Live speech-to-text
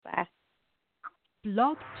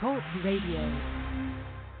Blog Talk Radio.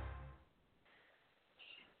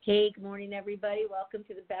 Hey, good morning, everybody. Welcome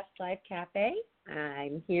to the Best Life Cafe.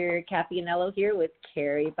 I'm here, Cathy and here with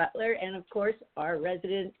Carrie Butler, and of course, our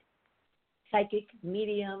resident psychic,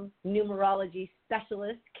 medium, numerology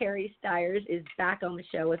specialist, Carrie Stiers, is back on the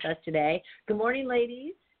show with us today. Good morning,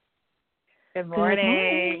 ladies. Good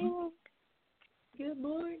morning. Good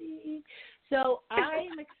morning. So I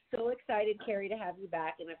am so excited, Carrie, to have you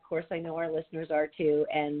back, and of course, I know our listeners are too.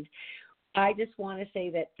 And I just want to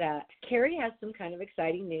say that Carrie has some kind of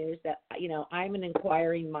exciting news that, I'm an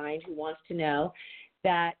inquiring mind who wants to know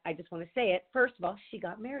that. I just want to say it. First of all, she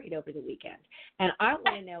got married over the weekend. And I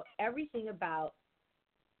want to know everything about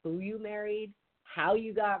who you married, how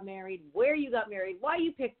you got married, where you got married, why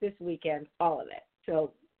you picked this weekend, all of it.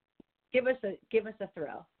 So give us a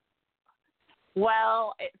thrill.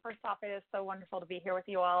 Well, first off, it is so wonderful to be here with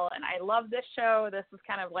you all, and I love this show. This is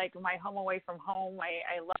kind of like my home away from home.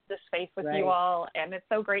 I love this space with you all, and it's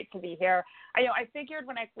so great to be here. I figured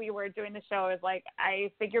when we were doing the show, I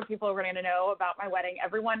figured people were going to know about my wedding.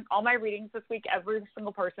 Everyone, all my readings this week, every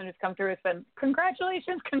single person who's come through has been,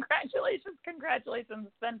 congratulations, congratulations, congratulations.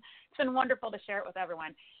 It's been wonderful to share it with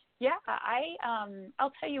everyone. Yeah,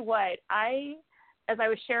 I'll tell you what, as I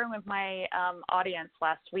was sharing with my audience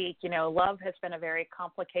last week, love has been a very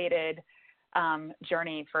complicated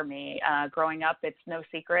journey for me. Growing up, it's no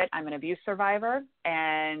secret, I'm an abuse survivor.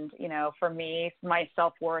 And, for me, my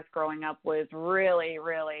self-worth growing up was really,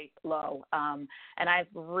 really low. And I've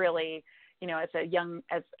really, as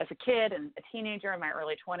a kid and a teenager in my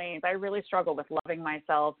early 20s, I really struggled with loving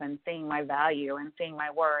myself and seeing my value and seeing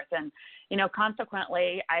my worth. And,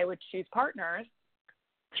 consequently, I would choose partners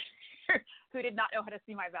who did not know how to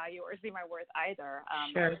see my value or see my worth either.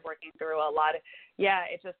 Sure. I was working through a lot of,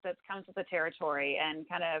 that comes with the territory. And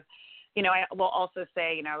kind of, I will also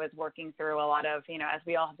say, I was working through a lot of, as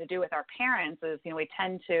we all have to do with our parents is, we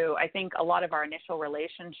tend to, I think a lot of our initial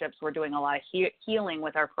relationships, we're doing a lot of healing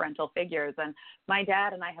with our parental figures. And my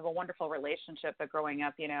dad and I have a wonderful relationship, but growing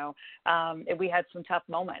up, we had some tough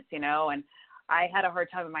moments, and I had a hard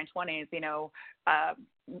time in my 20s,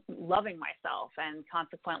 loving myself. And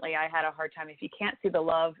consequently, I had a hard time. If you can't see the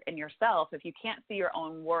love in yourself, if you can't see your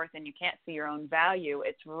own worth and you can't see your own value,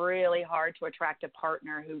 it's really hard to attract a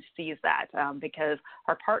partner who sees that because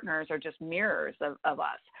our partners are just mirrors of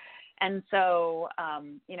us. And so,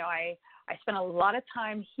 I spent a lot of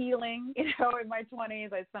time healing, in my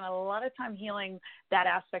 20s. I spent a lot of time healing that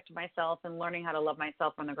aspect of myself and learning how to love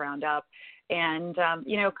myself from the ground up. And,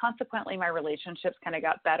 consequently, my relationships kind of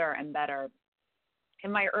got better and better.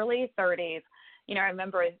 In my early 30s, I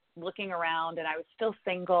remember looking around and I was still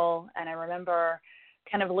single. And I remember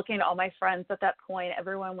kind of looking at all my friends at that point.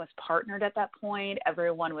 Everyone was partnered at that point.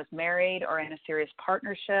 Everyone was married or in a serious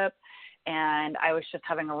partnership. And I was just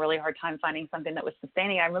having a really hard time finding something that was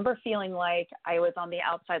sustaining. I remember feeling like I was on the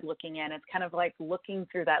outside looking in. It's kind of like looking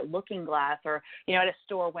through that looking glass or, at a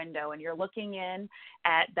store window, and you're looking in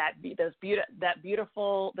at those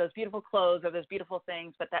beautiful clothes or those beautiful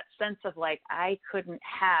things, but that sense of like I couldn't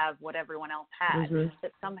have what everyone else had,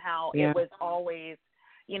 that somehow it was always,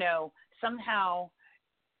 somehow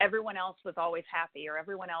everyone else was always happy or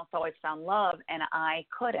everyone else always found love and I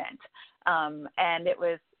couldn't. And it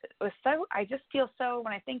was so, I just feel so,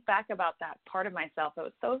 when I think back about that part of myself, it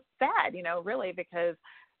was so sad, really, because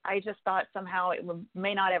I just thought somehow it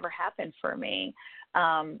may not ever happen for me.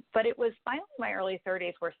 But it was finally my early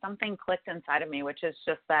 30s where something clicked inside of me, which is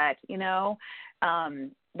just that,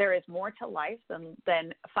 there is more to life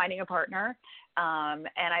than finding a partner. And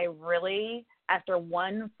I really, after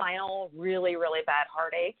one final really, really bad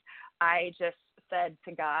heartache, I just said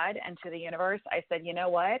to God and to the universe, I said, you know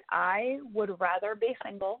what? I would rather be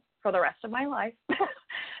single for the rest of my life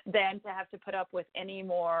than to have to put up with any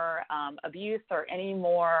more abuse or any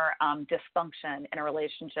more dysfunction in a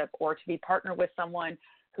relationship, or to be partnered with someone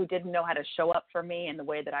who didn't know how to show up for me in the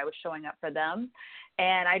way that I was showing up for them.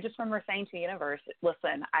 And I just remember saying to the universe,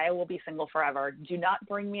 listen, I will be single forever. Do not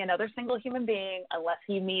bring me another single human being unless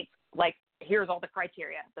he meets, here's all the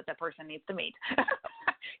criteria that the person needs to meet.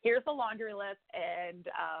 Here's the laundry list, and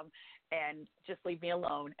just leave me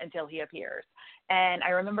alone until he appears. And I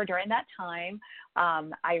remember during that time,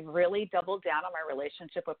 I really doubled down on my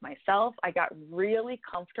relationship with myself. I got really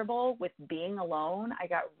comfortable with being alone. I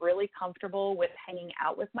got really comfortable with hanging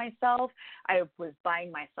out with myself. I was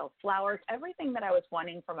buying myself flowers. Everything that I was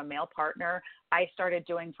wanting from a male partner, I started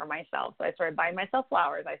doing for myself. So I started buying myself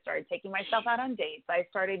flowers. I started taking myself out on dates. I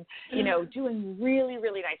started, doing really,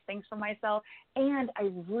 really nice things for myself. And I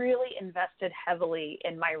really invested heavily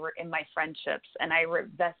in my my friendships, and I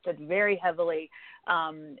invested very heavily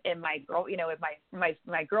in my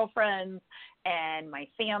my girlfriends and my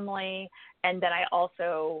family. And then I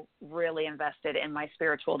also really invested in my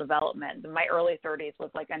spiritual development. My early 30s was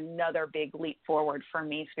like another big leap forward for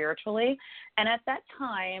me spiritually. And at that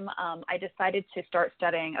time, I decided to start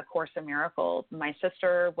studying A Course in Miracles. My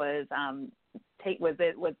sister was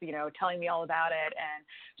telling me all about it, and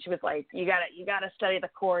she was like, you gotta study the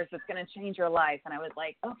course, it's going to change your life. And I was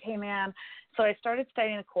like, okay, man. So I started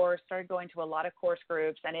studying the course, started going to a lot of course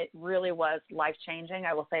groups, and it really was life changing.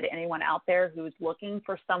 I will say to anyone out there who's looking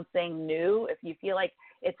for something new, if you feel like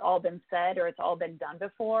it's all been said or it's all been done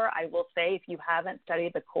before, I will say if you haven't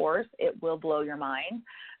studied the course, it will blow your mind.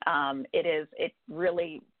 It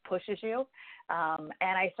really pushes you. And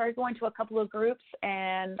I started going to a couple of groups,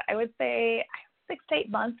 and I would say 6 to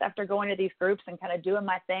 8 months after going to these groups and kind of doing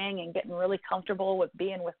my thing and getting really comfortable with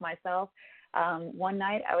being with myself, one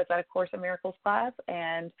night I was at a Course in Miracles class,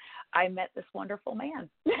 and I met this wonderful man.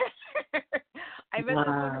 This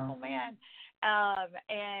wonderful man.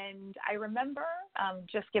 And I remember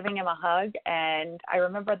just giving him a hug, and I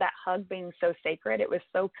remember that hug being so sacred. It was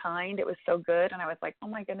so kind. It was so good. And I was like, oh,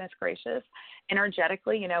 my goodness gracious.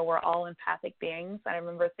 Energetically, we're all empathic beings. And I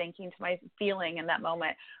remember thinking to my feeling in that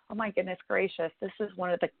moment, oh, my goodness gracious, this is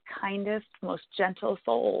one of the kindest, most gentle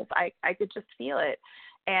souls. I could just feel it.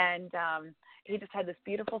 And he just had this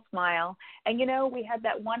beautiful smile. And, we had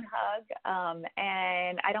that one hug,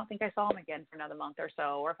 and I don't think I saw him again for another month or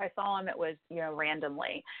so. Or if I saw him, it was,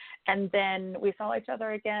 randomly. And then we saw each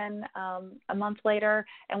other again a month later,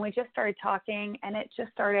 and we just started talking, and it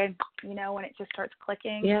just started, when it just starts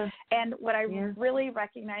clicking. Yeah. And what I really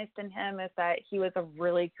recognized in him is that he was a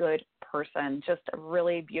really good person, just a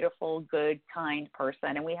really beautiful, good, kind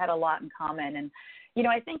person. And we had a lot in common. And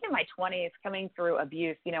I think in my 20s, coming through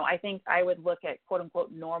abuse, I think I would look at quote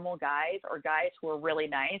unquote normal guys or guys who are really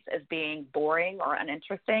nice as being boring or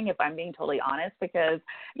uninteresting, if I'm being totally honest, because,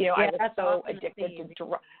 I was so addicted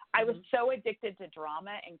to I was so addicted to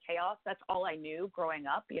drama and chaos. That's all I knew growing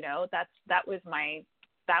up.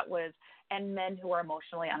 And men who are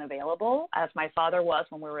emotionally unavailable, as my father was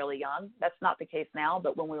when we were really young. That's not the case now,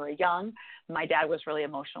 but when we were young, my dad was really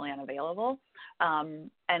emotionally unavailable.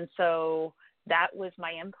 And so that was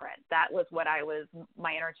my imprint. That was what I was,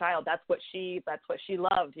 my inner child. That's what she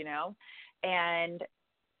loved, and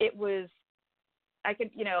it was,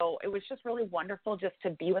 it was just really wonderful just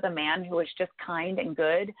to be with a man who was just kind and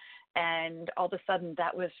good. And all of a sudden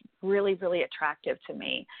that was really, really attractive to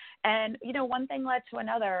me. And, one thing led to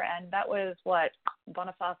another, and that was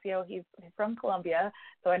Bonifacio. He's from Colombia.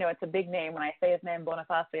 So I know it's a big name when I say his name,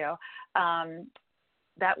 Bonifacio.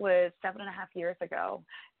 That was 7.5 years ago.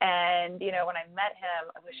 And, when I met him,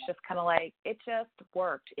 it was just kind of like, it just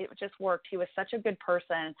worked. It just worked. He was such a good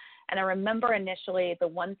person. And I remember initially the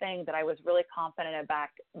one thing that I was really confident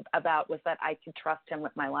about was that I could trust him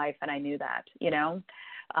with my life. And I knew that,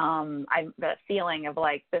 that feeling of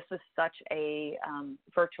like, this is such a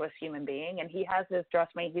virtuous human being. And he has his,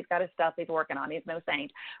 trust me, he's got his stuff he's working on. He's no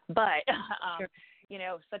saint. But, Sure.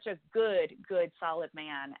 Such a good, solid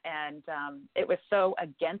man. And it was so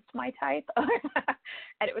against my type.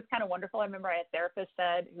 And it was kind of wonderful. I remember I had a therapist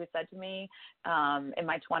who said to me in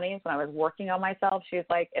my 20s when I was working on myself, she was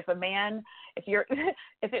like, if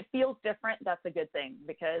it feels different, that's a good thing.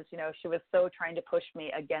 Because, she was so trying to push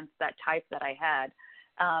me against that type that I had.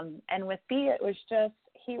 And with B, it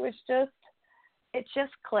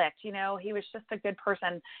just clicked. He was just a good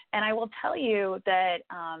person. And I will tell you that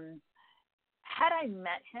had I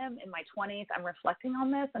met him in my 20s, I'm reflecting on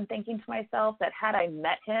this and thinking to myself that had I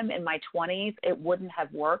met him in my 20s, it wouldn't have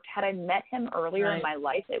worked. Had I met him earlier in my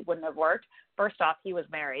life, it wouldn't have worked. First off, he was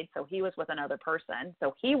married, so he was with another person,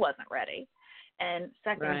 so he wasn't ready. And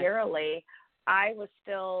secondarily, I would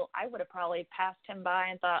have probably passed him by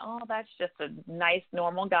and thought, oh, that's just a nice,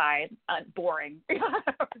 normal guy, boring.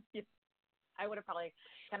 I would have probably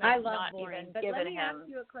not boring, even but given let me him. ask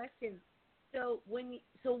you a question. So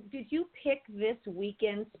did you pick this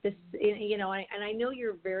weekend? And I know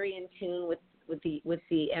you're very in tune with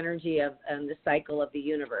the energy of the cycle of the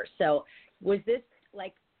universe. So was this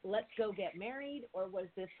like, let's go get married, or was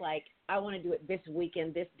this like, I want to do it this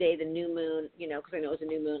weekend, this day, the new moon? Because I know it's a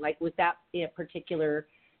new moon. Like, was that a particular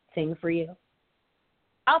thing for you?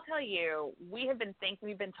 I'll tell you, we've been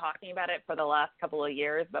talking about it for the last couple of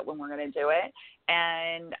years, but when we're going to do it,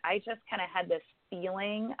 and I just kind of had this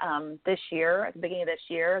feeling this year, at the beginning of this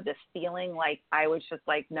year, this feeling like I was just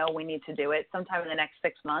like, no, we need to do it. Sometime in the next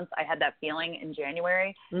 6 months, I had that feeling in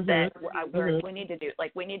January that we need to do,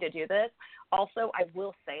 like, we need to do this. Also, I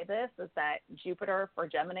will say this, is that Jupiter for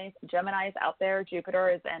Geminis out there, Jupiter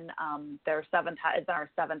is in our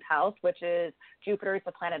seventh house, which is, Jupiter is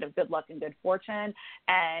the planet of good luck and good fortune.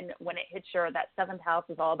 And when it hits that seventh house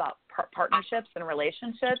is all about partnerships and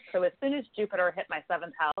relationships. So as soon as Jupiter hit my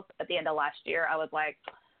seventh house at the end of last year, I was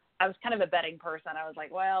kind of a betting person. I was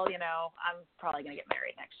like, well, I'm probably going to get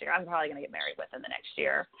married next year. I'm probably going to get married within the next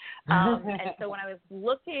year. And so when I was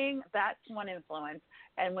looking, that's one influence.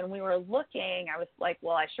 And when we were looking, I was like,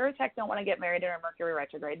 well, I sure as heck don't want to get married during Mercury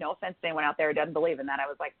retrograde. No offense to anyone out there who doesn't believe in that. I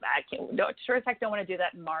was like, sure as heck don't want to do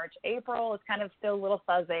that in March. April is kind of still a little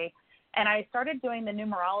fuzzy. And I started doing the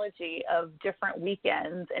numerology of different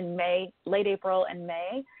weekends in May, late April and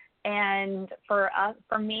May. And for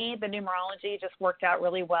me, the numerology just worked out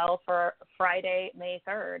really well for Friday, May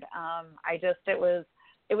 3rd.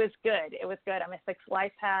 It was good. It was good. I'm a 6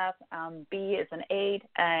 life path. B is an 8,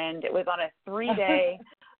 and it was on a 3-day.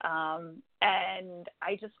 And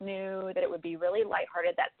I just knew that it would be really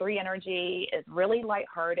lighthearted. That 3 energy is really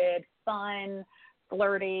lighthearted, fun,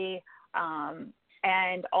 flirty.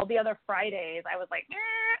 And all the other Fridays, I was like,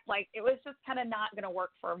 it was just kind of not going to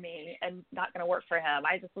work for me and not going to work for him.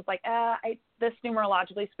 I just was like, this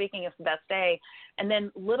numerologically speaking is the best day. And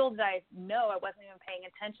then little did I know, I wasn't even paying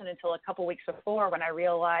attention until a couple weeks before, when I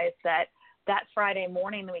realized that Friday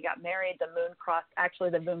morning that we got married, the moon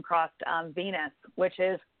crossed Venus, which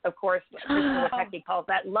is, of course, this is what Becky calls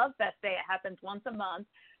that love fest day. It happens once a month.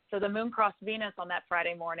 So the moon crossed Venus on that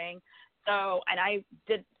Friday morning. So, and I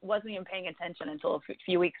wasn't even paying attention until a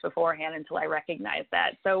few weeks beforehand until I recognized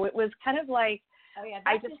that. So it was kind of like,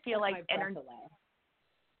 I just feel like energetically,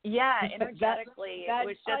 it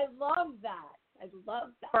was just. I love that.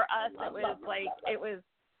 For us,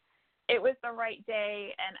 it was the right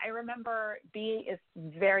day. And I remember he's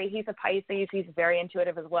a Pisces. He's very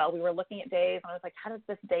intuitive as well. We were looking at days, and I was like, how does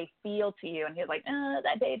this day feel to you? And he was like,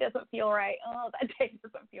 that day doesn't feel right. Oh, that day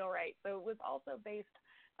doesn't feel right. So it was also based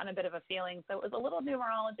on a bit of a feeling. So it was a little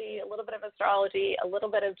numerology, a little bit of astrology, a little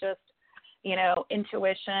bit of just,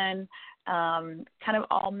 intuition, kind of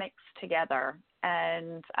all mixed together.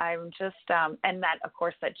 And I'm just, and that, of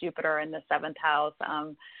course, that Jupiter in the 7th house.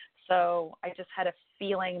 So I just had a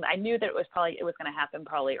feeling, I knew that it was going to happen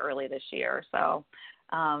probably early this year. So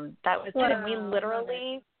that was it. And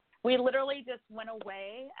we literally just went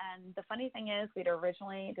away. And the funny thing is, we'd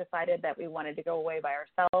originally decided that we wanted to go away by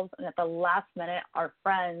ourselves. And at the last minute, our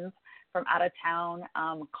friends from out of town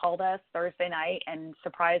called us Thursday night and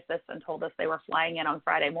surprised us and told us they were flying in on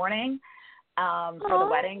Friday morning for the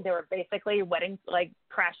wedding. They were basically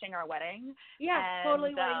crashing our wedding. Yeah,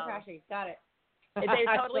 totally wedding crashing. Got it. They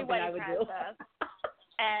totally wedding crashed us.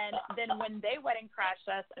 And then when they wedding crashed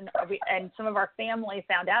us, and some of our family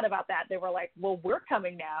found out about that, they were like, well, we're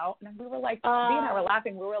coming now. And we were like, Dee and I were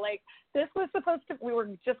laughing. We were like, we were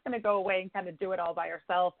just going to go away and kind of do it all by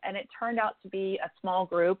ourselves. And it turned out to be a small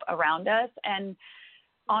group around us. And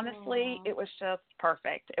honestly, it was just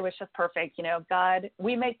perfect. It was just perfect. God,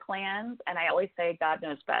 we make plans, and I always say God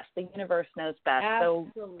knows best. The universe knows best.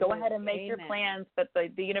 Absolutely. So go ahead and make your plans, but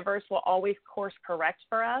the universe will always course correct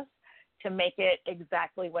for us to make it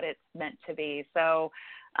exactly what it's meant to be. So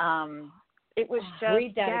it was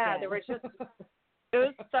just, there was just, it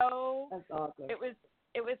was so, that's awesome.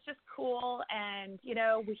 It was just cool. And, he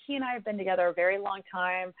and I have been together a very long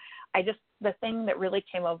time. The thing that really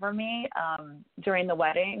came over me during the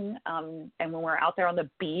wedding and when we were out there on the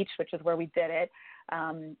beach, which is where we did it,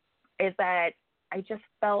 is that I just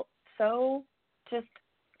felt so just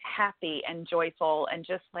happy and joyful and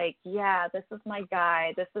just like, this is my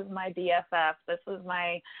guy, this is my BFF, this is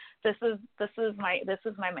my man,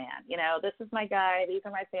 this is my guy, these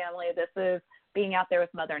are my family, this is being out there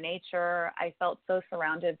with Mother Nature. I felt so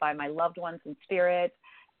surrounded by my loved ones in spirit,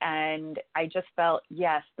 and I just felt,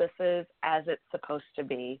 yes, this is as it's supposed to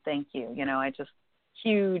be. Thank you. I just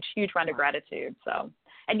huge round of gratitude. So,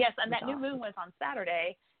 and yes, and that new moon was on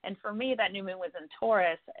Saturday. And for me, that new moon was in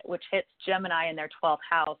Taurus, which hits Gemini in their 12th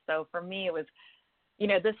house. So for me, it was,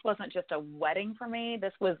 this wasn't just a wedding for me.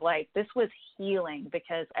 This was healing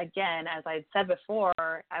because, again, as I said before,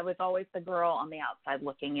 I was always the girl on the outside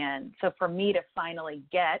looking in. So for me to finally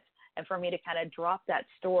get, and for me to kind of drop that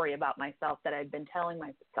story about myself that I'd been telling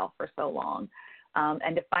myself for so long,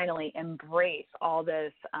 and to finally embrace all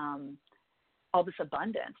this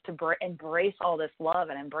abundance, to embrace all this love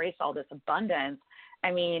and embrace all this abundance. I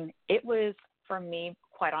mean, it was, for me,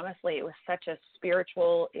 quite honestly, it was such a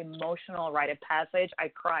spiritual, emotional rite of passage. I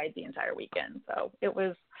cried the entire weekend. So it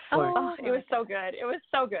was, it was so good. It was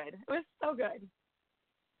so good. It was so good.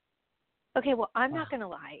 Okay, well, I'm not going to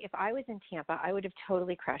lie. If I was in Tampa, I would have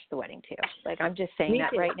totally crashed the wedding too. Like, I'm just saying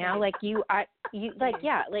that right now. Like,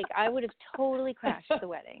 I would have totally crashed the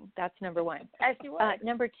wedding. That's number one. As you would.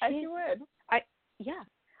 Number two. As you would.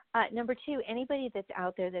 Number two, anybody that's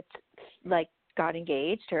out there that's, like, got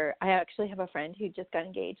engaged, or I actually have a friend who just got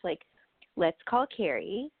engaged, like, let's call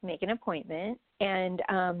Carrie, make an appointment, and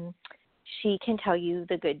she can tell you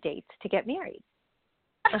the good dates to get married.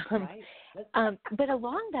 But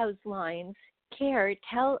along those lines, Carrie,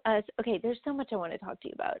 tell us, okay, there's so much I want to talk to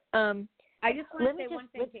you about. I just want to say one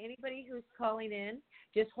thing to anybody who's calling in.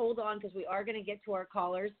 Just hold on, because we are going to get to our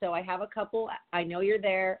callers. So I have a couple. I know you're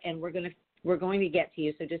there, and we're going to get to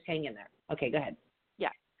you. So just hang in there. Okay, go ahead.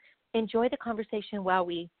 Yeah. Enjoy the conversation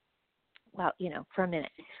for a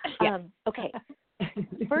minute. Yeah. Okay.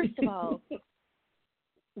 First of all,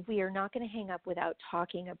 we are not going to hang up without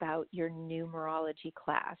talking about your numerology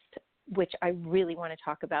class, which I really want to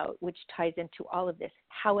talk about, which ties into all of this.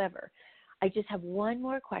 However, I just have one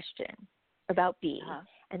more question about B,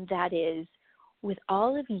 and that is, with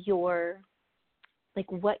all of your, like,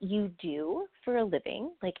 what you do for a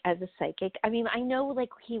living, like, as a psychic, I mean, I know, like,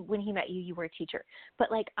 when he met you, you were a teacher, but,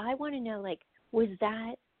 like, I want to know, like,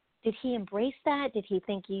 did he embrace that? Did he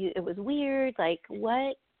think it was weird? Like,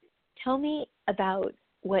 what? Tell me about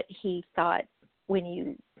what he thought when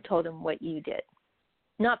you told him what you did.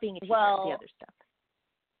 Not being a teacher, the other stuff.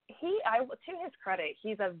 To his credit,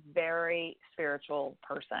 he's a very spiritual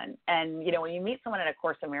person. And, you know, when you meet someone in A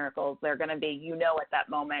Course in Miracles, they're going to be, at that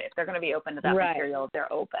moment, if they're going to be open to that material,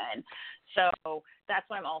 they're open. So that's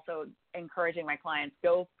what I'm also encouraging my clients.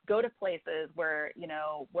 Go to places where,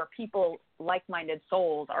 where people, like-minded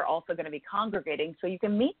souls, are also going to be congregating, so you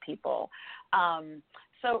can meet people.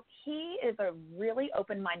 So he is a really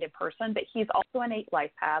open-minded person, but he's also an 8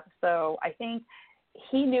 life path. So I think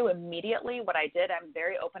he knew immediately what I did. I'm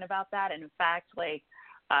very open about that. And in fact, like,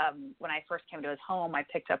 when I first came to his home, I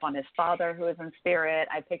picked up on his father, who is in spirit.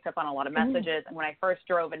 I picked up on a lot of messages. And when I first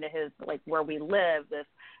drove into his, like, where we live, this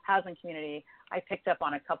housing community, I picked up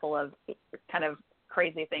on a couple of kind of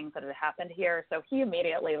crazy things that had happened here. So he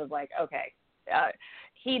immediately was like, okay.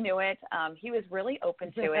 He knew it. He was really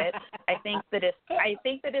open to it. I think the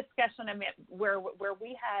discussion, I mean, where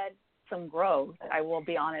we had some growth, I will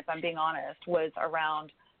be honest, I'm being honest, was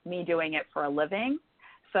around me doing it for a living.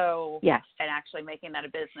 So, yes. And actually making that a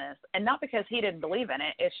business. And not because he didn't believe in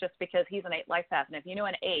it. It's just because he's an 8 life path. And if you know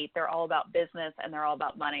an 8, they're all about business and they're all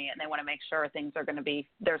about money, and they want to make sure there's going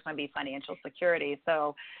to be financial security.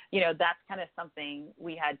 So, that's kind of something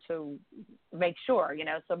we had to make sure,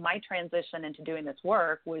 So my transition into doing this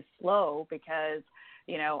work was slow because,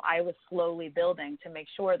 I was slowly building to make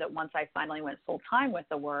sure that once I finally went full time with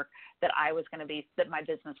the work, that my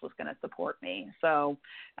business was going to support me. So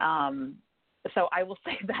I will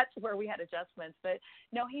say that's where we had adjustments. But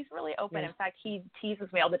no, he's really open. In fact, he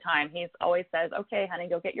teases me all the time. He always says, "Okay, honey,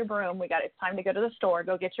 go get your broom. It's time to go to the store.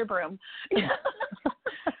 Go get your broom." So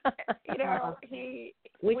he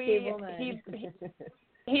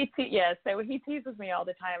teases me all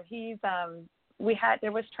the time.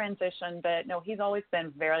 There was transition, but no, he's always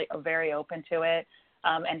been very, very open to it.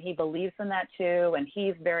 And he believes in that too, and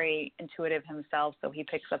he's very intuitive himself, so he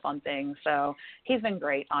picks up on things. So he's been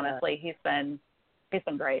great, honestly. He's been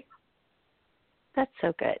great. That's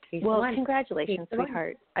so good. Well, congratulations,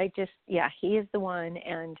 sweetheart. He is the one,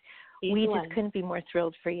 and we just couldn't be more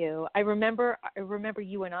thrilled for you. I remember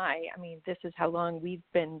you and I mean, this is how long we've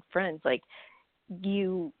been friends, like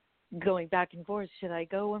you going back and forth. Should I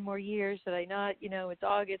go one more year? Should I not? It's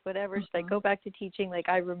August, whatever. Should I go back to teaching? Like,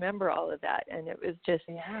 I remember all of that. And it was just,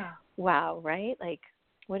 wow, right? Like,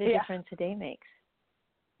 what a difference a day makes.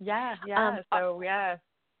 Yeah.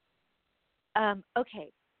 Okay.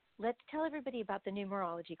 Let's tell everybody about the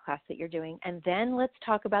numerology class that you're doing. And then let's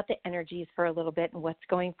talk about the energies for a little bit and what's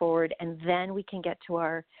going forward. And then we can get to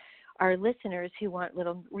our listeners who want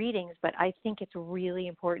little readings. But I think it's really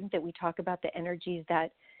important that we talk about the energies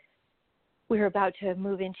that we're about to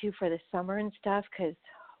move into for the summer and stuff, because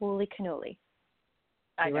holy cannoli.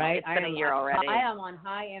 I know, right? It's been a year already. I am on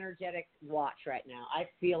high energetic watch right now. I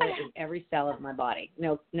feel it in every cell of my body.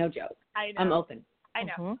 No joke. I know. I'm open. I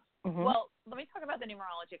know. Mm-hmm. Well, let me talk about the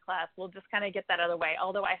numerology class. We'll just kind of get that out of the way.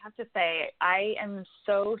 Although I have to say, I am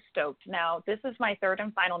so stoked. Now, this is my 3rd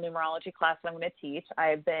and final numerology class that I'm going to teach.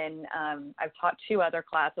 I've taught 2 other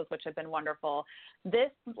classes, which have been wonderful.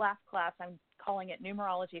 This last class, I'm calling it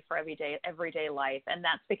numerology for everyday life. And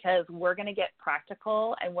that's because we're going to get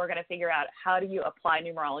practical and we're going to figure out how do you apply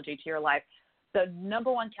numerology to your life. The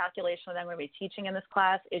number one calculation that I'm going to be teaching in this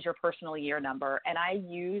class is your personal year number. And I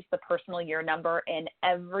use the personal year number in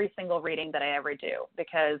every single reading that I ever do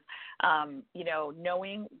because,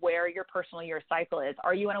 knowing where your personal year cycle is.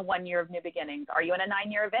 Are you in a 1 year of new beginnings? Are you in a 9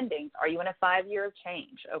 year of endings? Are you in a 5 year of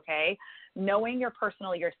change? Okay. Knowing your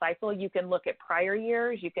personal year cycle, you can look at prior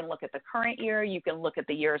years, you can look at the current year, you can look at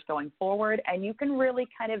the years going forward, and you can really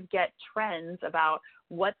kind of get trends about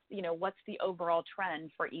what's the overall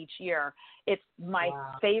trend for each year. It's my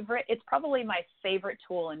favorite. It's probably my favorite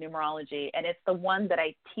tool in numerology, and it's the one that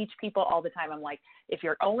I teach people all the time. I'm like, if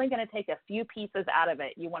you're only going to take a few pieces out of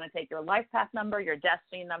it, you want to take your life path number, your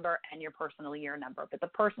destiny number, and your personal year number. But the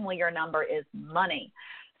personal year number is money.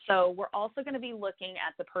 So we're also going to be looking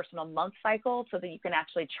at the personal month cycle so that you can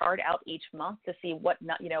actually chart out each month to see what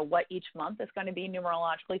each month is going to be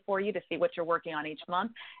numerologically for you, to see what you're working on each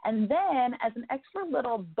month. And then as an extra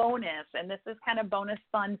little bonus, and this is kind of bonus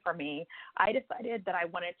fun for me, I decided that I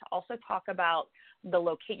wanted to also talk about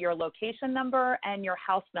your location number and your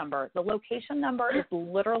house number. The location number is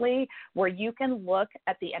literally where you can look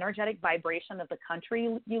at the energetic vibration of the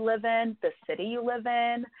country you live in, the city you live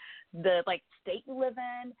in, the state you live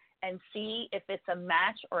in, and see if it's a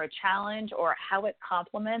match or a challenge or how it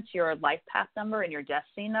complements your life path number and your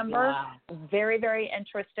destiny number. Wow. Very, very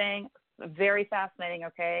interesting. Very fascinating.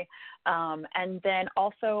 Okay. And then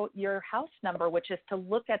also your house number, which is to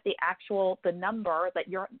look at the number of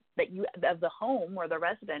the home or the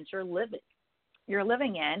residence you're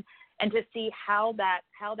living in, and to see how that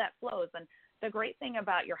flows. And the great thing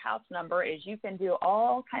about your house number is you can do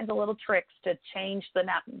all kinds of little tricks to change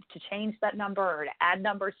that number or to add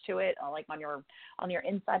numbers to it, like on your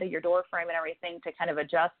inside of your door frame and everything, to kind of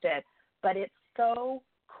adjust it. But it's so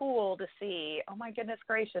cool to see. Oh my goodness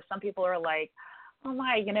gracious! Some people are like, oh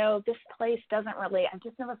my, this place doesn't really. I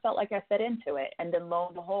just never felt like I fit into it. And then lo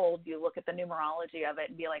and behold, you look at the numerology of it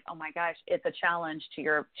and be like, oh my gosh, it's a challenge to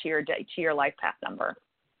your life path number.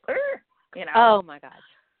 Oh my gosh.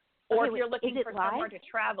 Or if you're looking for somewhere to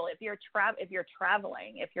travel, if you're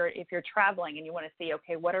traveling and you want to see,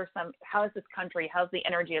 okay, how is this country, how's the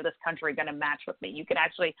energy of this country going to match with me? You can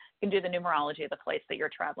do the numerology of the place that you're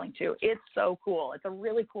traveling to. It's so cool. It's a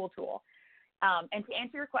really cool tool. And to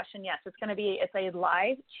answer your question, yes, it's a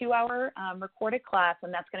live 2-hour recorded class,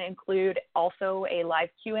 and that's going to include also a live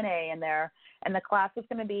Q&A in there. And the class is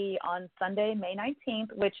going to be on Sunday, May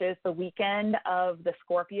 19th, which is the weekend of the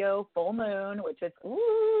Scorpio full moon, which is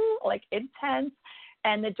intense.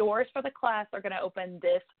 And the doors for the class are going to open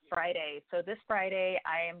this Friday. So this Friday,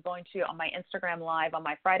 I am going to, on my Instagram Live, on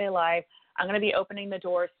my Friday Live, I'm going to be opening the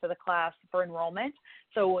doors to the class for enrollment.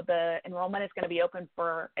 So the enrollment is going to be open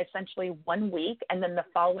for essentially 1 week, and then the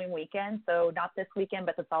following weekend, so not this weekend,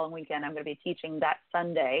 but the following weekend, I'm going to be teaching that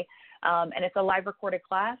Sunday. And it's a live recorded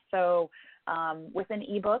class, so with an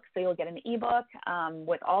ebook. So you'll get an ebook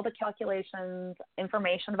with all the calculations,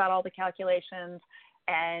 information about all the calculations,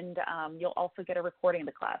 and you'll also get a recording of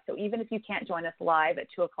the class. So even if you can't join us live at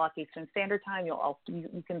 2 o'clock Eastern Standard Time,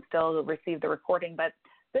 you can still receive the recording. But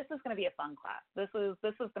this is going to be a fun class. This is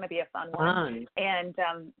going to be a fun one. And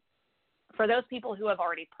for those people who have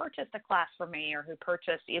already purchased a class from me or who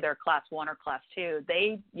purchased either class 1 or class 2,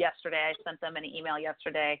 I sent them an email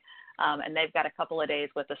yesterday, and they've got a couple of days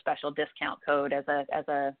with a special discount code as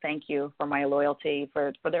a thank you for my loyalty,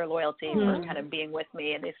 for their loyalty, for kind of being with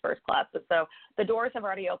me in these first classes. So the doors have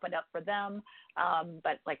already opened up for them,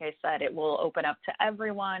 but like I said, it will open up to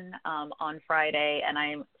everyone on Friday, and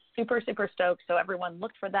I'm super, super stoked. So everyone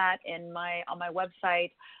look for that on my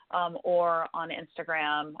website or on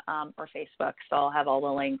Instagram or Facebook. So I'll have all the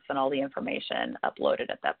links and all the information uploaded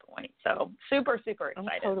at that point. So super, super excited.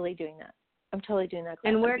 I'm totally doing that.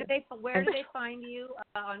 And where do they find you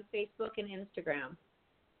on Facebook and Instagram?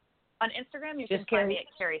 On Instagram, you can find me at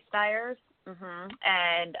Carrie Stiers.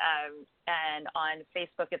 And on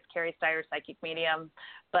Facebook, it's Carrie Stiers Psychic Medium.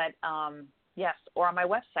 But yes, or on my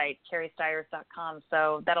website, carriestiers.com.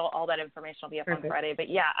 So all that information will be up on Friday. But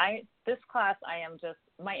yeah, this class,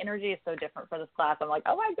 my energy is so different for this class. I'm like,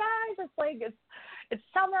 oh my gosh, it's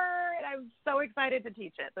summer, and I'm so excited to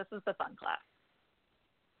teach it. This is the fun class.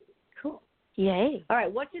 Cool. Yay. All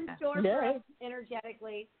right, what's in store for us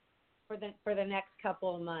energetically for the next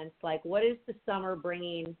couple of months? Like, what is the summer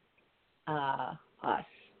bringing us?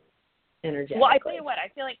 energetically. Well, I tell you what, I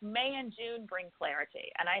feel like May and June bring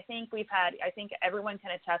clarity. And I think everyone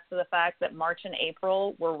can attest to the fact that March and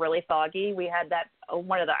April were really foggy. We had that,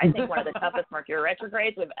 one of the toughest Mercury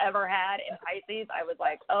retrogrades we've ever had in Pisces. I was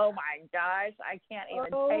like, oh my gosh, I can't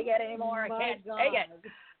even take it anymore. I can't take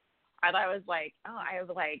it. And I was like, I have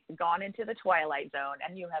gone into the twilight zone,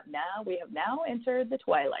 and we have now entered the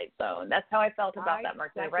twilight zone. That's how I felt about that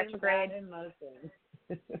Mercury retrograde.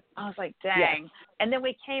 I was like, dang. Yes. And then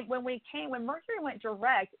when Mercury went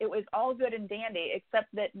direct, it was all good and dandy,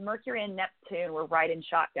 except that Mercury and Neptune were riding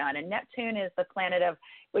shotgun. And Neptune is the planet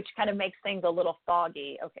which kind of makes things a little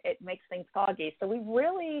foggy. Okay, it makes things foggy. So we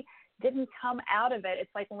really didn't come out of it. It's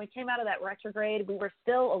like when we came out of that retrograde, we were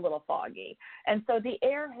still a little foggy. And so the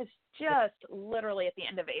air has just literally at the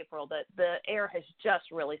end of April, the air has just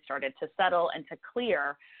really started to settle and to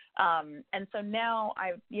clear. And so now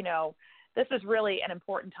this is really an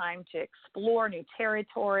important time to explore new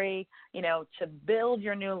territory, to build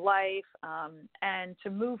your new life, and to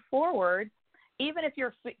move forward, even if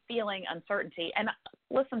you're feeling uncertainty. And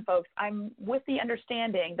listen, folks, I'm with the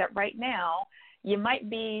understanding that right now you might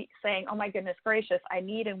be saying, oh, my goodness gracious, I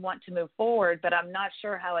need and want to move forward, but I'm not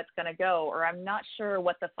sure how it's going to go, or I'm not sure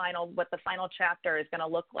what the final chapter is going to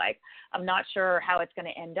look like. I'm not sure how it's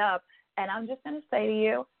going to end up. And I'm just going to say to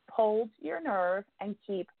you, hold your nerve and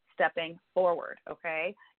keep stepping forward,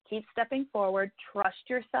 okay? Keep stepping forward. Trust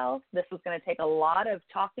yourself. This is going to take a lot of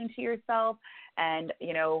talking to yourself and,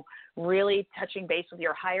 really touching base with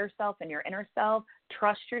your higher self and your inner self.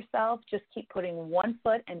 Trust yourself. Just keep putting one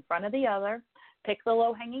foot in front of the other. Pick the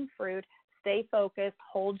low-hanging fruit. Stay focused.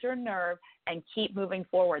 Hold your nerve and keep moving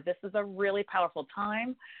forward. This is a really powerful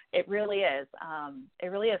time. It really is. It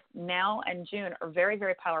really is. Now and June are very,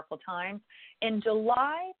 very powerful times. In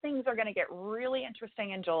July, things are going to get really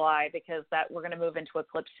interesting in July because we're going to move into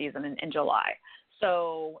eclipse season in July.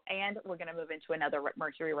 So, and we're going to move into another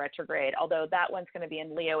Mercury retrograde. Although that one's going to be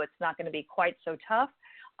in Leo, it's not going to be quite so tough.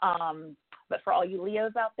 But for all you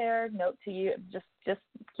Leos out there, note to you, just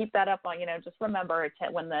keep that up on, just remember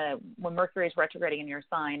when Mercury is retrograding in your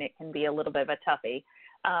sign, it can be a little bit of a toughie.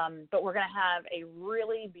 But we're going to have a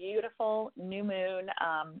really beautiful new moon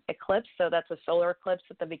eclipse. So that's a solar eclipse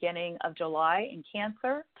at the beginning of July in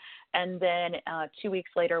Cancer. And then 2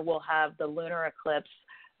 weeks later, we'll have the lunar eclipse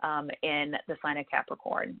in the sign of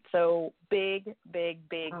Capricorn. So big.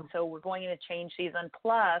 Oh. So we're going into change season.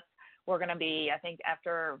 Plus, we're going to be, I think,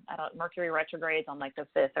 after Mercury retrogrades on like the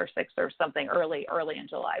 5th or 6th or something early in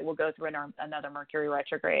July. We'll go through another Mercury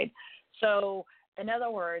retrograde. So in other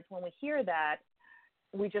words, when we hear that,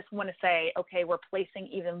 we just want to say, okay, we're placing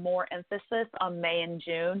even more emphasis on May and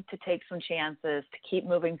June to take some chances, to keep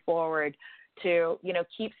moving forward, to,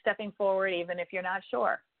 keep stepping forward even if you're not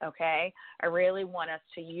sure, okay? I really want us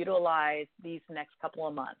to utilize these next couple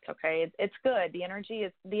of months, okay? It's good. The energy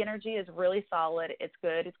is really solid. It's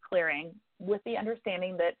good. It's clearing with the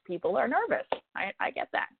understanding that people are nervous. I get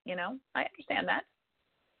that, I understand that.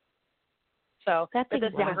 So that's exactly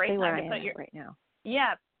this is a great where time I am right now.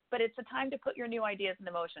 Yeah, but it's a time to put your new ideas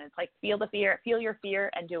into motion. It's like feel your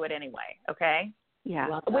fear and do it anyway, okay?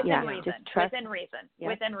 Yeah. Within reason. Just trust. Within reason. Yeah.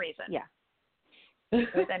 Within reason. Yeah.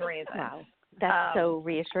 Within reason. Wow. That's so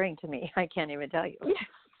reassuring to me. I can't even tell you.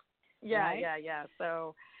 Yeah. Right? Yeah.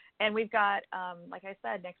 So, and we've got, like I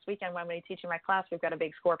said, next weekend when I'm going to be teaching my class, we've got a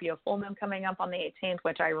big Scorpio full moon coming up on the 18th,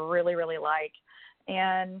 which I really, really like.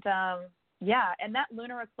 And, and that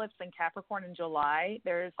lunar eclipse in Capricorn in July,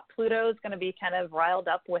 Pluto's going to be kind of riled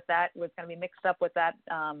up with that. It's going to be mixed up with that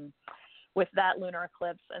lunar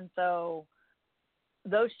eclipse. And so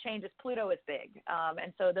those changes, Pluto is big.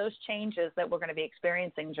 And so those changes that we're going to be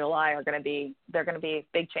experiencing in July they're going to be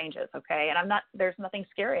big changes. Okay. And there's nothing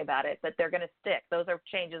scary about it, but they're going to stick. Those are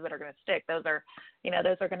changes that are going to stick. Those are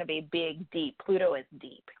going to be big, deep. Pluto is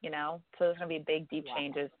deep, so there's going to be big, deep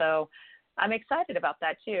changes. So I'm excited about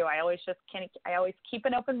that too. I always keep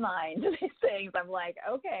an open mind to these things. I'm like,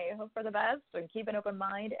 okay, hope for the best and keep an open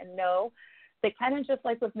mind and know that kind of just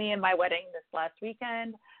like with me and my wedding this last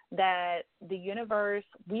weekend, that the universe,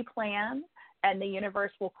 we plan and the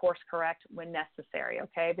universe will course correct when necessary,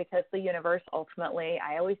 okay? Because the universe ultimately,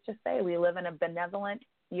 I always just say we live in a benevolent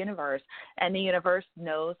universe and the universe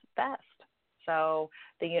knows best. So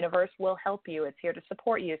the universe will help you. It's here to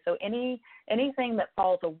support you. So anything that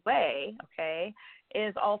falls away, okay,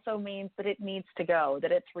 is also means that it needs to go,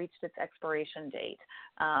 that it's reached its expiration date.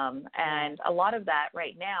 And a lot of that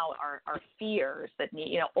right now are fears that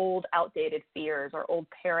need, old outdated fears or old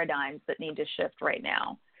paradigms that need to shift right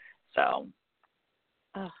now. So,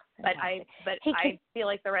 but I feel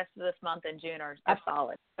like the rest of this month in June are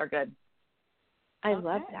solid. They're good. I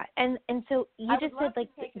love that. And so you just said like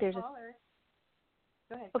there's a caller.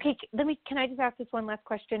 Go ahead. Okay, can I just ask this one last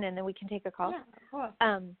question and then we can take a call? Yeah, of course.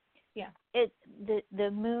 Yeah.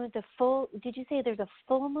 The moon, did you say there's a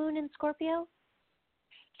full moon in Scorpio?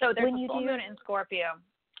 So there's a full moon in Scorpio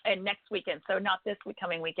and next weekend. So not this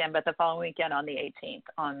coming weekend, but the following weekend on the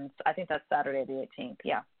 18th. I think that's Saturday the 18th.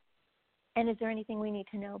 Yeah. And is there anything we need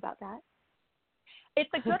to know about that? It's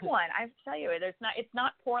a good one. I tell you, it's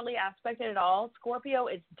not poorly aspected at all. Scorpio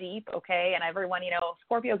is deep, okay, and everyone,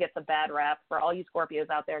 Scorpio gets a bad rap. For all you Scorpios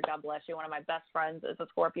out there, God bless you. One of my best friends is a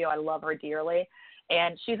Scorpio. I love her dearly,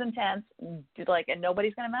 and she's intense, and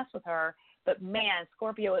nobody's gonna mess with her. But man,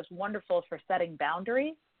 Scorpio is wonderful for setting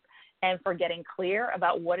boundaries and for getting clear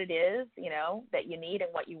about what it is, that you need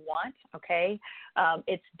and what you want. Okay,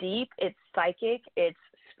 it's deep, it's psychic, it's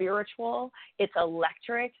spiritual, it's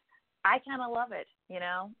electric. I kind of love it,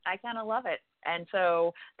 I kind of love it. And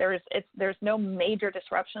so there's no major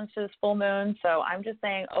disruptions to this full moon. So I'm just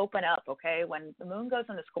saying open up, okay? When the moon goes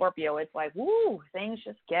into Scorpio, it's like, woo, things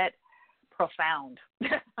just get profound.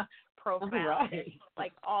 Profound. Right.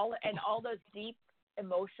 Like all those deep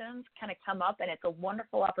emotions kind of come up, and it's a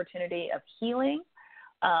wonderful opportunity of healing.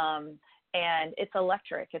 And it's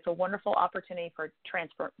electric. It's a wonderful opportunity for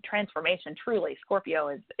transformation. Truly, Scorpio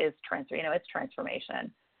is it's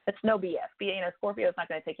transformation. It's no BS. Scorpio is not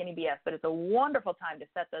going to take any BS, but it's a wonderful time to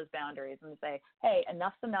set those boundaries and say, hey,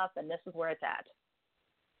 enough's enough, and this is where it's at.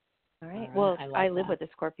 All right. Well, I live with a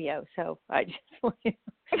Scorpio, so I just want to,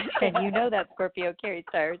 and that Scorpio Carrie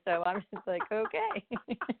Stiers, so I'm just like, okay.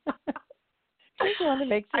 Just want to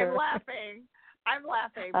make sure. I'm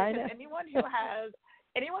laughing because anyone who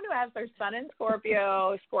has their sun in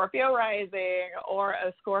Scorpio, Scorpio rising, or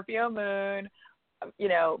a Scorpio moon,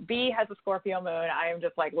 B has a Scorpio moon. I am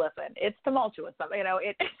just like, listen, it's tumultuous. There's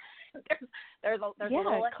a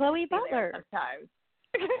little Chloe Butler sometimes.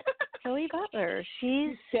 Chloe Butler.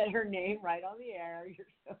 She's said her name right on the air.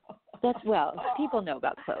 People know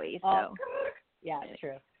about Chloe, so yeah, it's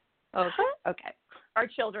true. Okay. Our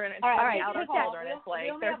children, all right, our children, it's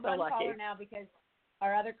like they're so lucky. Caller now because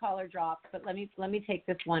our other caller dropped, but let me take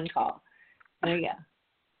this one call. There you go.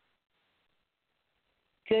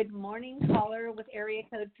 Good morning, caller with area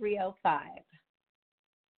code 305.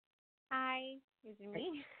 Hi, is it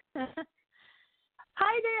me?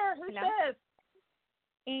 Hi there, who's this?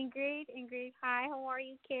 Ingrid. Hi, how are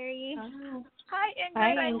you, Carrie? Hi,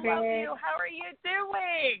 Ingrid. I love you. How are you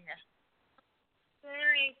doing?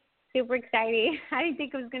 Very super excited. I didn't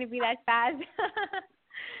think it was going to be that fast.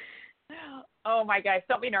 Oh, my gosh.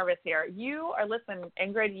 Don't be nervous here. Listen,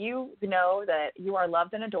 Ingrid, you know that you are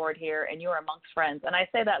loved and adored here, and you are amongst friends. And I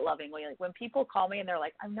say that lovingly. Like, when people call me and they're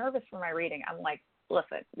like, I'm nervous for my reading, I'm like,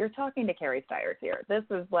 listen, you're talking to Carrie Stiers here. This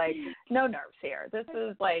is like no nerves here. This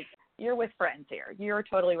is like you're with friends here. You're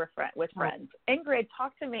totally with friends. Ingrid,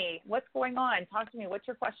 talk to me. What's going on? Talk to me. What's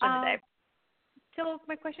your question today? So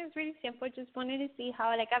my question is really simple. Just wanted to see how,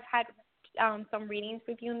 I've had some readings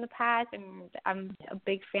with you in the past, and I'm a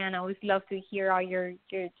big fan. I always love to hear all your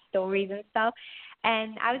stories and stuff.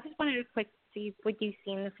 And I was just wanted to quick see what you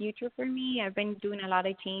see in the future for me. I've been doing a lot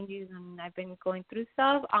of changes, and I've been going through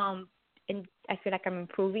stuff. And I feel like I'm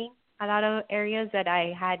improving a lot of areas that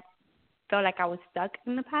I had felt like I was stuck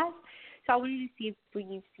in the past. So I wanted to see if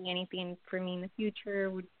you see anything for me in the future.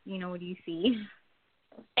 What do you see?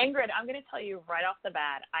 Ingrid, I'm going to tell you right off the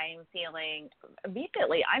bat, I'm feeling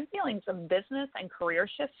some business and career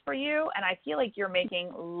shifts for you, and I feel like you're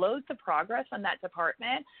making loads of progress in that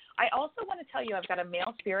department. I also want to tell you I've got a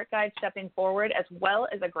male spirit guide stepping forward, as well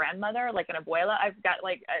as a grandmother, like an abuela. I've got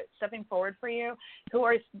stepping forward for you, who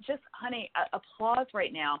are just, honey, applause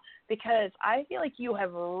right now, because I feel like you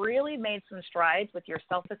have really made some strides with your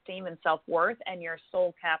self-esteem and self-worth and your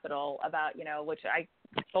soul capital about,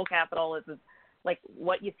 soul capital is like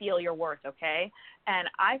what you feel you're worth, okay? And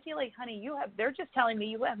I feel like, honey, they're just telling me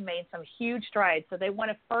you have made some huge strides. So they want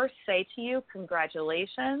to first say to you,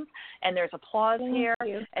 congratulations, and there's applause here,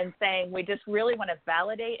 and saying we just really want to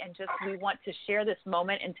validate and we want to share this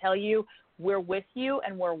moment and tell you we're with you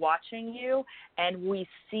and we're watching you, and we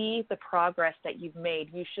see the progress that you've made.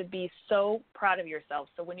 You should be so proud of yourself.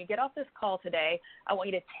 So when you get off this call today, I want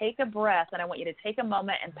you to take a breath, and I want you to take a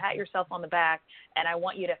moment and pat yourself on the back, and I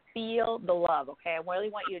want you to feel the love, okay? I really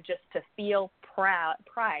want you just to feel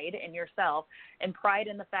pride in yourself, and pride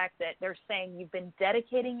in the fact that they're saying you've been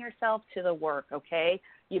dedicating yourself to the work, okay?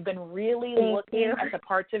 You've been really looking at the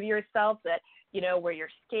parts of yourself that where you're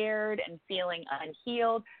scared and feeling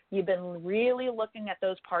unhealed. You've been really looking at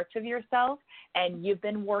those parts of yourself, and you've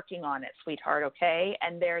been working on it, sweetheart, okay?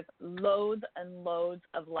 And there's loads and loads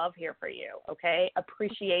of love here for you, okay?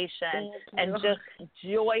 Appreciation and just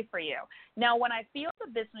joy for you. Now, when I feel the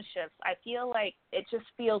business shifts, I feel like it just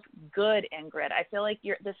feels good, Ingrid. I feel like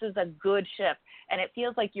this is a good shift, and it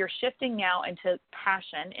feels like you're shifting now into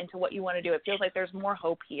passion, into what you want to do. It feels like there's more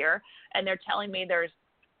hope here, and they're telling me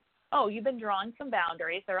you've been drawing some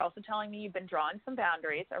boundaries. They're also telling me you've been drawing some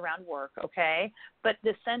boundaries around work, okay? But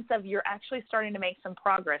the sense of you're actually starting to make some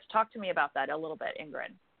progress. Talk to me about that a little bit,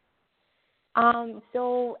 Ingrid.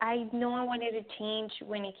 So I know I wanted to change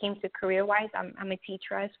when it came to career-wise. I'm a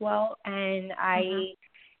teacher as well, and I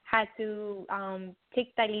had to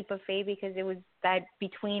take that leap of faith because it was that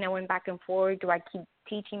between I went back and forth. Do I keep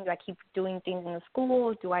teaching? Do I keep doing things in the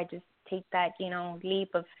school? Do I just take that,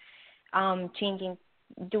 leap of changing,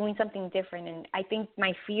 doing something different? And I think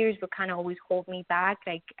my fears would kind of always hold me back,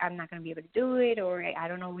 like I'm not going to be able to do it, or I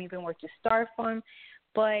don't know even where to start from.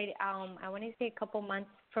 But I want to say a couple months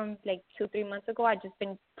from like 2-3 months ago, I've just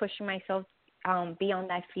been pushing myself beyond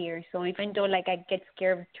that fear. So even though like I get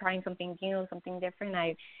scared of trying something new, something different,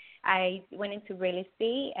 I went into real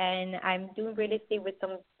estate, and I'm doing real estate with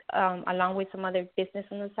some along with some other business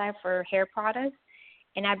on the side for hair products.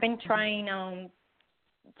 And I've been trying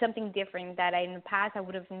something different that in the past I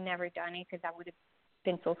would have never done it because I would have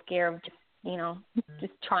been so scared of just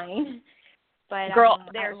just trying. But girl,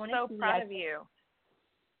 they're so proud of you.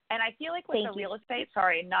 And I feel like with the real estate,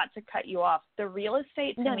 sorry, not to cut you off, the real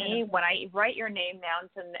estate to me, when I write your name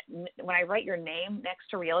when I write your name next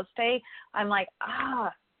to real estate, I'm like,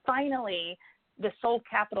 finally, the soul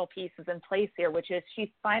capital piece is in place here, which is she's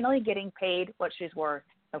finally getting paid what she's worth.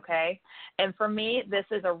 Okay. And for me, this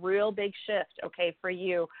is a real big shift, okay, for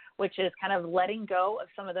you, which is kind of letting go of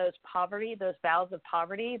some of those vows of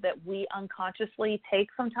poverty that we unconsciously take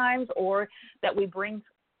sometimes, or that we bring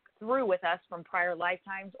through with us from prior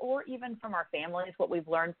lifetimes, or even from our families, what we've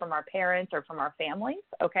learned from our parents or from our families,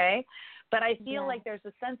 okay? But I feel like there's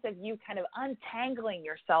a sense of you kind of untangling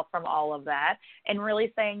yourself from all of that and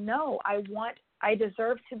really saying, no, I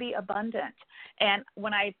deserve to be abundant. And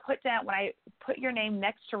when I put your name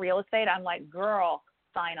next to real estate, I'm like, girl,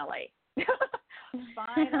 finally.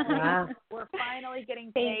 Finally, we're finally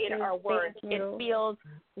getting paid our worth. It feels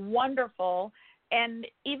wonderful. And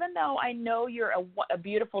even though I know you're a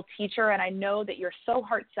beautiful teacher, and I know that you're so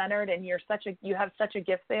heart-centered and you have such a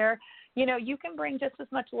gift there, you can bring just as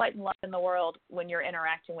much light and love in the world when you're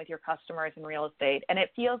interacting with your customers in real estate. And it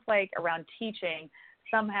feels like around teaching,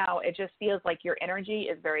 somehow it just feels like your energy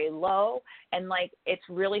is very low, and like it's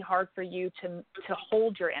really hard for you to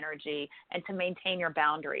hold your energy and to maintain your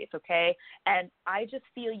boundaries, okay? And I just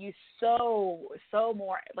feel you so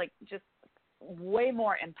more, like just way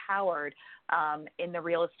more empowered in the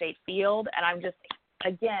real estate field. And I'm just,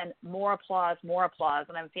 again, more applause.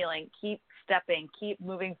 And I'm feeling keep stepping, keep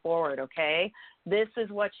moving forward, okay? This is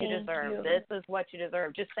what you deserve. This is what you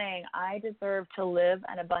deserve. Just saying, I deserve to live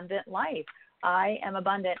an abundant life. I am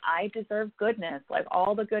abundant. I deserve goodness, like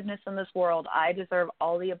all the goodness in this world. I deserve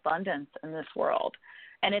all the abundance in this world.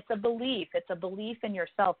 And it's a belief. It's a belief in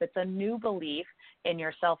yourself. It's a new belief in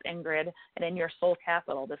yourself, Ingrid, and in your soul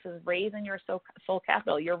capital. This is raising your soul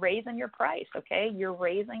capital. You're raising your price, okay? You're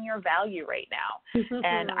raising your value right now.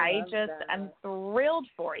 And I just am thrilled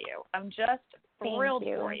for you. I'm just thrilled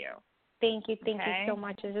for you. Thank you. Thank you so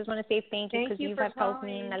much. I just want to say thank you because you have helped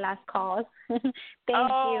me in the last calls. Thank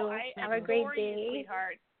you. Have a great day.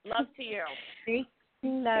 Sweetheart. Love to you.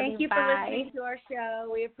 Thank you for listening to our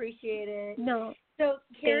show. We appreciate it. No. So,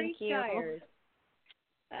 Carrie Stiers,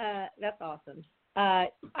 that's awesome. I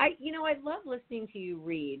love listening to you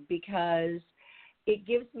read because it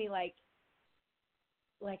gives me like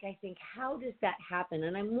I think, how does that happen?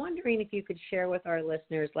 And I'm wondering if you could share with our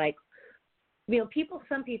listeners, like,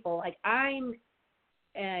 some people, like I'm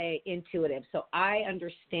intuitive, so I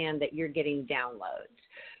understand that you're getting downloads.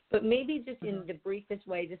 But maybe just in the briefest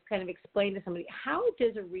way, just kind of explain to somebody, how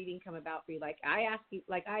does a reading come about for you? Like I ask you,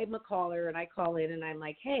 like I'm a caller and I call in and I'm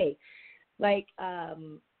like, hey, like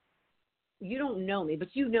you don't know me, but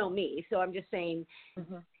you know me. So I'm just saying,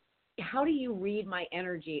 how do you read my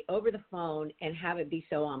energy over the phone and have it be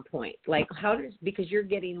so on point? Like because you're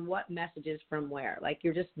getting what messages from where? Like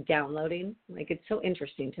you're just downloading? Like it's so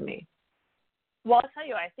interesting to me. Well, I'll tell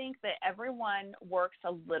you, I think that everyone's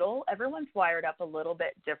wired up a little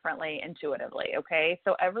bit differently intuitively, okay?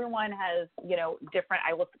 So everyone has, different,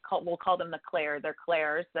 we'll call them their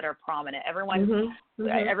clairs that are prominent. Everyone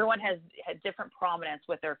has had different prominence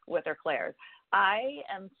with their clairs. I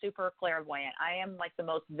am super clairvoyant. I am like the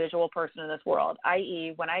most visual person in this world,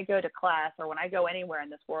 i.e. when I go to class or when I go anywhere in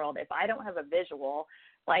this world, if I don't have a visual,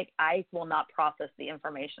 like I will not process the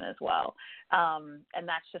information as well. And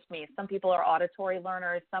that's just me. Some people are auditory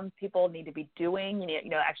learners. Some people need to be doing,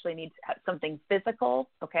 actually need to have something physical.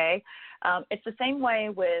 Okay. It's the same way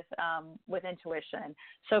with intuition.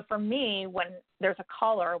 So for me, when there's a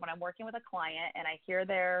caller, when I'm working with a client and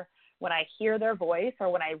when I hear their voice or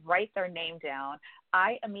when I write their name down,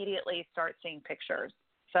 I immediately start seeing pictures.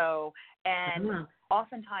 So, and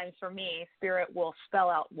oftentimes for me, Spirit will spell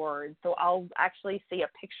out words. So I'll actually see a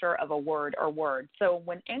picture of a word or words. So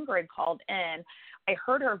when Ingrid called in, I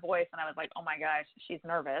heard her voice and I was like, oh my gosh, she's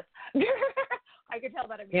nervous. I could tell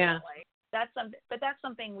that immediately. Yeah. That's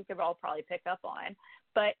something we could all probably pick up on.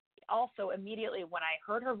 But also immediately when I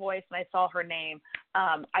heard her voice and I saw her name,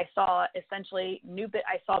 I saw essentially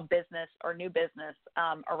I saw business or new business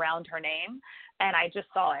around her name, and I just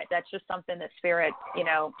saw it. That's just something that Spirit, you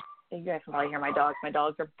guys can probably hear my dogs. My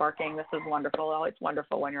dogs are barking. This is wonderful. Oh, it's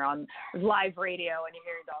wonderful when you're on live radio and you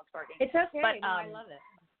hear your dogs barking. It's okay. But, I love it.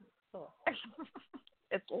 Cool.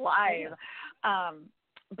 It's live.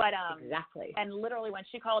 Exactly. And literally when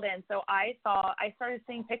she called in, so I started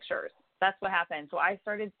seeing pictures. That's what happened. So I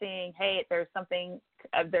started seeing, hey, there's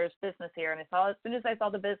business here. And as soon as I saw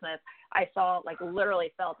the business, I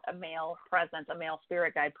literally felt a male presence, a male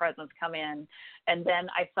spirit guide presence come in. And then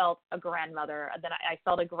I felt a grandmother. And then I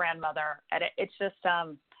felt a grandmother. And it's just,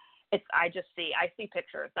 I see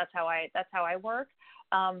pictures. That's how I work.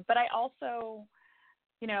 But I also,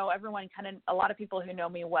 everyone a lot of people who know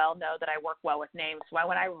me well know that I work well with names. So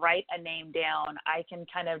when I write a name down, I can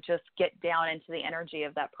kind of just get down into the energy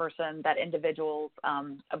of that person, that individual,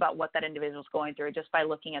 about what that individual is going through just by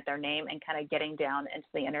looking at their name and kind of getting down into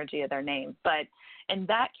the energy of their name. But in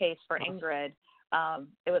that case for Ingrid,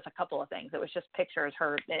 it was a couple of things. It was just pictures.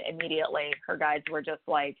 Immediately her guides were just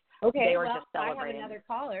like, they were just celebrating. I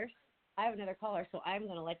have another caller, so I'm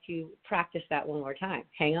going to let you practice that one more time.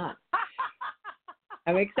 Hang on.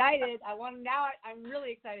 I'm excited. I'm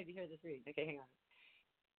really excited to hear this reading. Okay, hang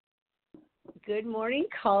on. Good morning,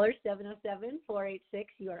 caller 707-486.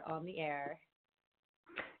 You are on the air.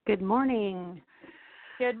 Good morning.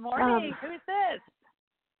 Good morning. Who is this?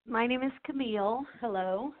 My name is Camille.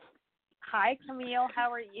 Hello. Hi, Camille.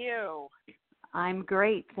 How are you? I'm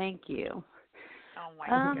great. Thank you. Oh, my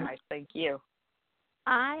gosh. Thank you.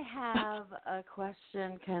 I have a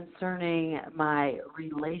question concerning my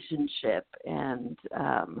relationship and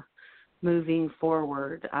moving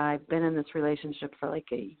forward. I've been in this relationship for like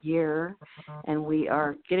a year, and we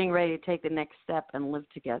are getting ready to take the next step and live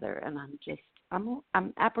together. And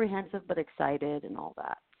I'm apprehensive but excited and all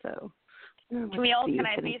that. So, Camille, can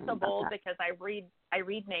I be so bold because I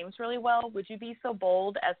read names really well? Would you be so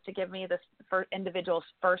bold as to give me this individual's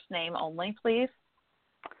first name only, please?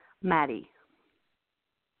 Maddie.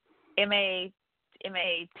 M-A-T-T-Y.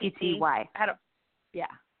 Yeah.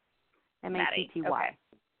 M-A-T-T-Y. Okay.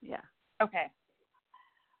 Yeah. Okay.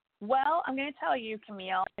 Well, I'm going to tell you,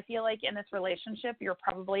 Camille, I feel like in this relationship, you're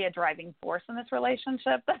probably a driving force in this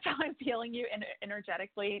relationship. That's how I'm feeling you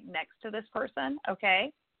energetically next to this person,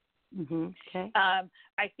 okay? Mm-hmm. Okay.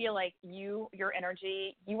 I feel like your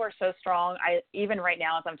energy, you are so strong. Even right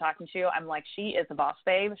now as I'm talking to you, I'm like, she is a boss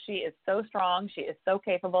babe. She is so strong. She is so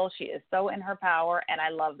capable. She is so in her power, and I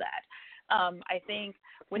love that. I think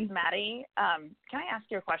with Maddie, can I ask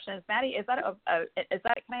you a question? Is Maddie, can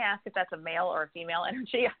I ask if that's a male or a female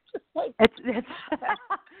energy? It's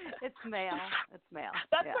it's male. It's male.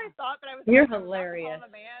 That's what I thought, but I was You're hilarious.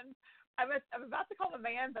 I'm about to call him a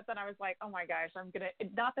man, but then I was like, oh my gosh,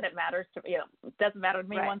 not that it matters to me, it doesn't matter to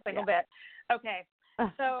me one single bit. Okay.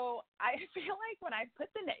 So I feel like when I put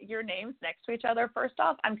your names next to each other, first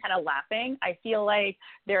off, I'm kind of laughing. I feel like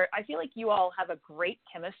you all have a great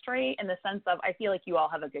chemistry in the sense of, I feel like you all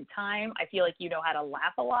have a good time. I feel like you know how to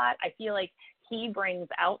laugh a lot. I feel like he brings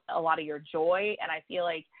out a lot of your joy, and I feel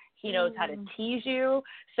like he knows how to tease you.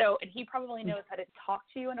 And he probably knows how to talk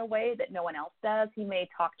to you in a way that no one else does. He may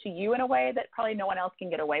talk to you in a way that probably no one else can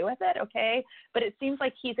get away with it, okay? But it seems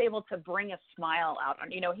like he's able to bring a smile out.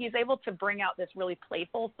 He's able to bring out this really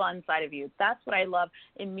playful, fun side of you. That's what I love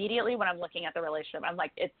immediately when I'm looking at the relationship. I'm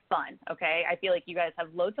like, it's fun, okay? I feel like you guys have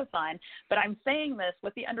loads of fun. But I'm saying this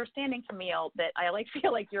with the understanding, Camille, that I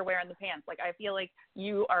feel like you're wearing the pants. Like, I feel like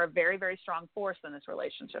you are a very, very strong force in this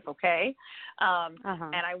relationship, okay?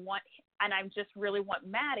 And and I just really want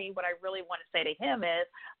Maddie, what I really want to say to him is,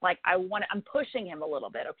 like, I'm pushing him a little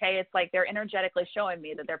bit, okay? It's like they're energetically showing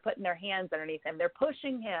me that they're putting their hands underneath him. They're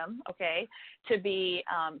pushing him, okay,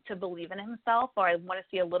 to believe in himself, or I want to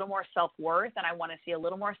see a little more self-worth, and I want to see a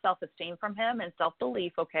little more self-esteem from him and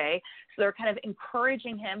self-belief, okay? So they're kind of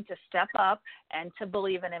encouraging him to step up and to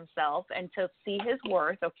believe in himself and to see his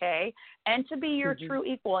worth, okay, and to be your true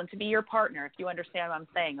equal and to be your partner, if you understand what I'm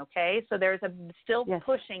saying, okay? So there's still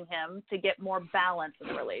pushing him to get more balance in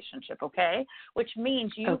the relationship, okay, which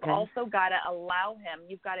means you've also got to allow him,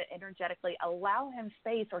 you've got to energetically allow him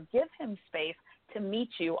space or give him space to meet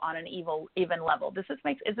you on an even level. Is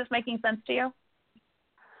this making sense to you?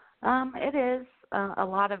 It is, a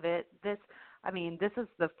lot of it. This is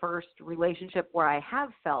the first relationship where I have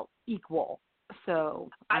felt equal. So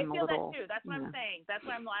I feel that too. That's what I'm saying. That's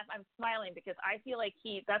why I'm smiling, because I feel like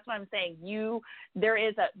that's what I'm saying. There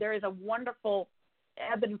is a wonderful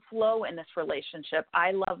ebb and flow in this relationship.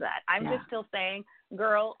 I love that. I'm just still saying,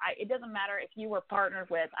 girl, it doesn't matter if you were partnered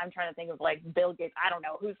with, I'm trying to think of like Bill Gates, I don't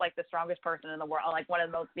know, who's like the strongest person in the world, like one of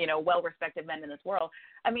the most, well-respected men in this world.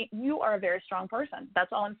 I mean, you are a very strong person. That's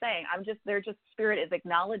all I'm saying. Spirit is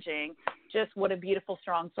acknowledging just what a beautiful,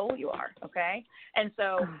 strong soul you are, okay? And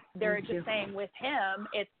so they're just saying with him,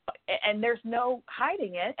 and there's no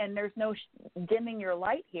hiding it, and there's no dimming your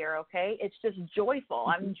light here, okay? It's just joyful.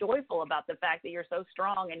 I'm joyful about the fact that you're so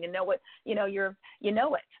strong, and you know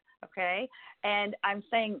it. Okay. And I'm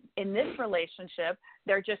saying in this relationship,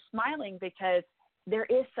 they're just smiling because there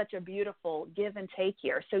is such a beautiful give and take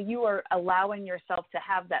here. So you are allowing yourself to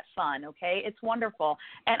have that fun. Okay. It's wonderful.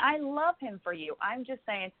 And I love him for you. I'm just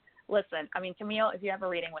saying, listen, I mean, Camille, if you have a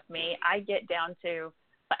reading with me, I get down to,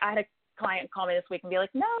 I had a client call me this week and be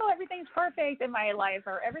like, no, everything's perfect in my life,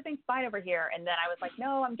 or everything's fine over here. And then I was like,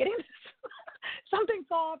 no, I'm getting something's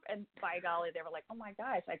off. And by golly, they were like, oh my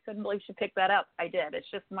gosh, I couldn't believe she picked that up. I did.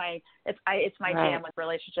 It's just my jam with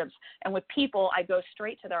relationships. And with people, I go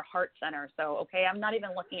straight to their heart center. So, okay, I'm not even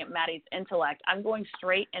looking at Maddie's intellect. I'm going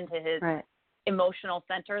straight into his emotional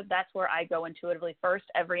center. That's where I go intuitively first.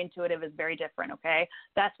 Every intuitive is very different, okay?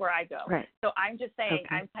 That's where I go. Right. So I'm just saying,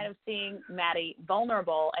 I'm kind of seeing Maddie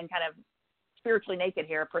vulnerable and kind of spiritually naked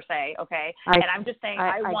here, per se, okay? And I'm just saying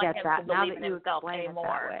I want him to believe in himself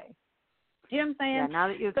anymore. Do you know what I'm saying? Yeah, now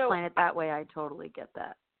that you explain it that way, I totally get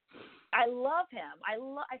that. I love him.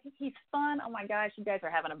 I think he's fun. Oh my gosh, you guys are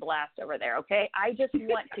having a blast over there, okay? I just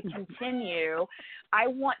want to continue. I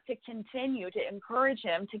want to continue to encourage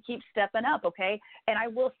him to keep stepping up, okay? And I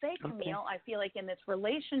will say, Camille, I feel like in this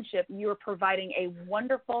relationship, you're providing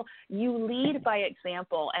you lead by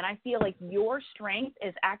example, and I feel like your strength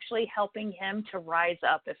is actually helping him to rise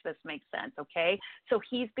up, if this makes sense, okay? So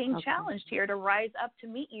he's being challenged here to rise up to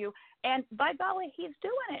meet you, and by golly, he's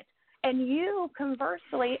doing it. And you,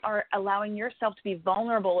 conversely, are allowing yourself to be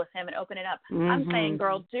vulnerable with him and open it up. I'm saying,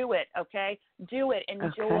 girl, do it, okay? Do it.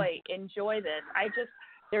 Enjoy this.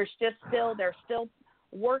 They're still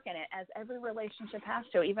working it, as every relationship has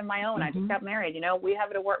to, even my own. I just got married, we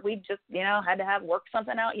have to work. We just, had to work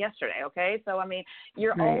something out yesterday, okay? So, I mean,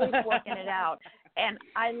 you're always working it out. And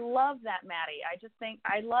I love that, Maddie. I just think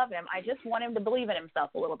I love him. I just want him to believe in himself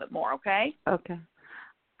a little bit more, okay? Okay.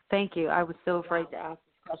 Thank you. I was so afraid to ask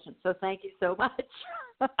question. So thank you so much.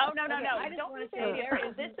 No. I just want to say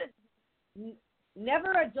this is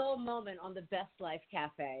never a dull moment on the Best Life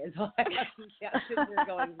Cafe. Is all I have to say. We're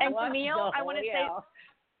going, and Camille, I want to say,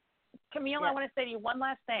 I want to say to you one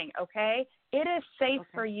last thing, okay? It is safe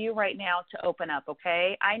for you right now to open up,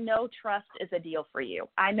 okay? I know trust is a deal for you.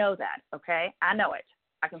 I know that, okay? I know it.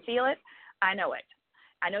 I can feel it. I know it.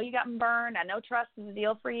 I know you got burned. I know trust is a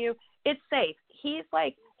deal for you. It's safe. He's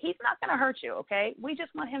not going to hurt you, okay? We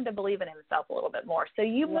just want him to believe in himself a little bit more. So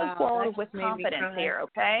you move forward with confidence here,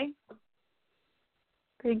 okay?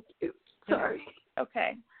 Thank you. Sorry.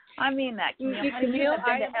 Okay. I mean that. Camille,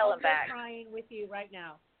 I am crying with you right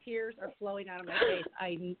now. Tears are flowing out of my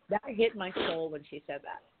face. That hit my soul when she said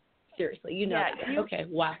that. Seriously, you know that. Okay,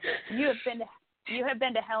 wow. You have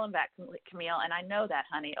been to hell and back, Camille, and I know that,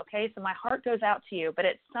 honey, okay? So my heart goes out to you. But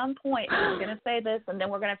at some point, and I'm going to say this, and then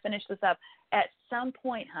we're going to finish this up. At some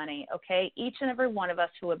point, honey, okay, each and every one of us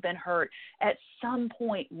who have been hurt, at some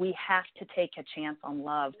point we have to take a chance on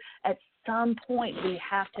love. At some point we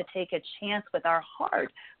have to take a chance with our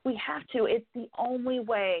heart. We have to. It's the only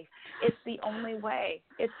way. It's the only way.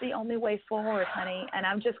 It's the only way forward, honey. And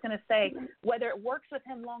I'm just going to say, whether it works with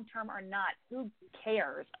him long term or not, who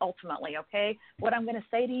cares ultimately, okay? What I'm going to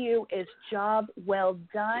say to you is job well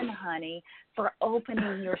done, honey, for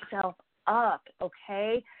opening yourself up,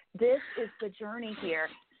 okay? This is the journey here.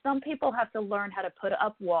 some people have to learn how to put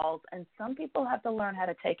up walls, and some people have to learn how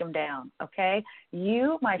to take them down, okay?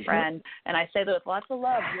 You, my friend, and I say that with lots of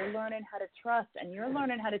love, you're learning how to trust, and you're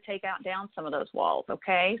learning how to take down some of those walls,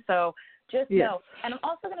 okay? So just know. And I'm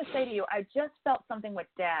also going to say to you, I just felt something with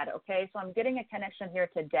Dad, okay? So I'm getting a connection here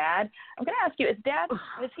to Dad. I'm going to ask you, has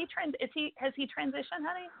he transitioned,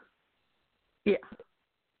 honey?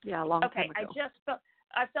 Yeah, a long time ago.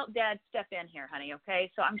 I felt Dad step in here, honey,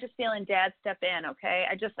 okay? So I'm just feeling Dad step in, okay?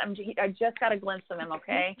 I just got a glimpse of him,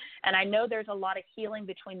 okay? And I know there's a lot of healing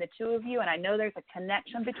between the two of you, and I know there's a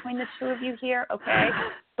connection between the two of you here, okay?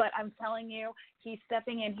 But I'm telling you, he's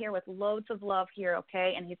stepping in here with loads of love here,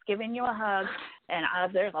 okay? And he's giving you a hug, and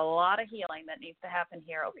there's a lot of healing that needs to happen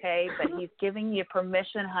here, okay? But he's giving you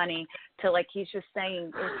permission, honey, to, like, he's just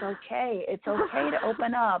saying, it's okay. It's okay to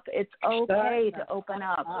open up. It's okay to open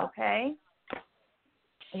up, okay?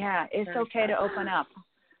 Yeah, it's okay to open up.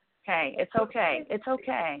 Okay, it's okay. It's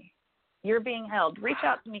okay. You're being held. Reach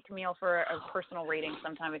out to me, Camille, for a personal reading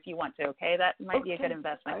sometime if you want to, okay? That might be a good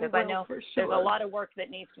investment because I know there's a lot of work that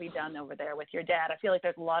needs to be done over there with your dad. I feel like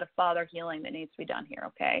there's a lot of father healing that needs to be done here,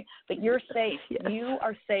 okay? But you're safe. Yes. You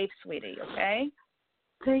are safe, sweetie, okay?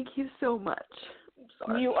 Thank you so much. I'm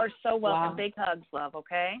sorry. You are so welcome. Wow. Big hugs, love,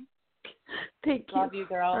 okay? Thank you. Love you,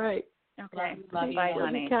 girl. All right. Okay. Love you. Bye,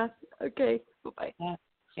 honey. Okay. Bye-bye.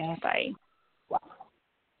 Yeah. Bye. Wow.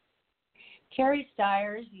 Carrie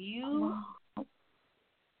Stiers, you,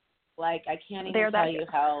 like, I can't even tell you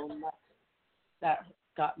how much that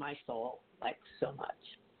got my soul, like, so much.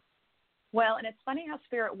 Well, and it's funny how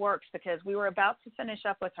Spirit works because we were about to finish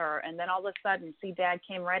up with her, and then all of a sudden, see, Dad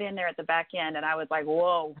came right in there at the back end, and I was like,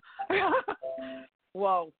 whoa,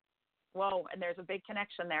 whoa, and there's a big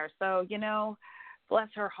connection there. So, bless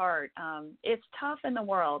her heart. It's tough in the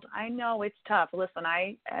world. I know it's tough. Listen,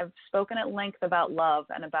 I have spoken at length about love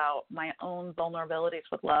and about my own vulnerabilities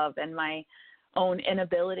with love and my own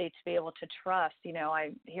inability to be able to trust.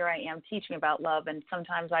 Here I am teaching about love, and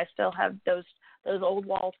sometimes I still have those old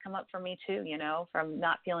walls come up for me too, from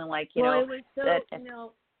not feeling like, it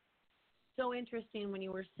was so interesting when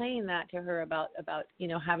you were saying that to her about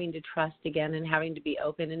having to trust again and having to be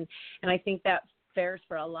open. And I think that fares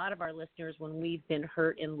for a lot of our listeners when we've been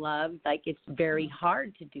hurt in love. Like, it's very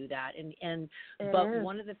hard to do that. But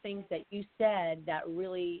one of the things that you said that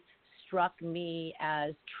really struck me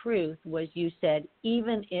as truth was you said,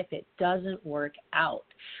 even if it doesn't work out,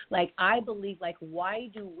 like, I believe, like, why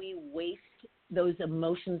do we waste those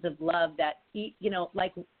emotions of love that,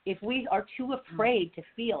 like, if we are too afraid to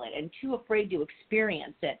feel it and too afraid to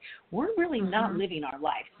experience it, we're really not living our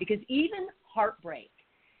life. Because even heartbreak,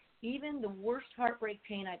 even the worst heartbreak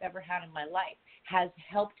pain I've ever had in my life has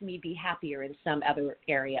helped me be happier in some other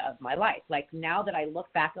area of my life. Like, now that I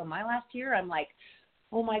look back on my last year, I'm like,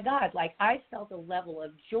 oh my God, like, I felt a level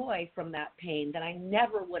of joy from that pain that I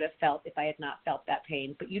never would have felt if I had not felt that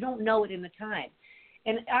pain. But you don't know it in the time.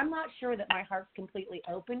 And I'm not sure that my heart's completely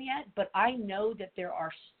open yet, but I know that there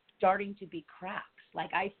are starting to be cracks.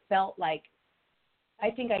 Like, I felt like, I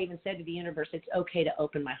think I even said to the universe, it's okay to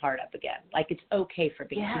open my heart up again. Like, it's okay for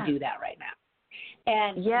me to do that right now.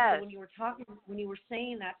 And so when you were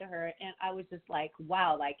saying that to her, and I was just like,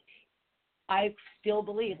 wow, like, I still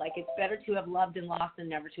believe, like, it's better to have loved and lost than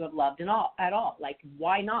never to have loved at all. Like,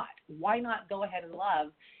 why not? Why not go ahead and love?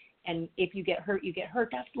 And if you get hurt, you get hurt.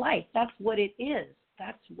 That's life. That's what it is.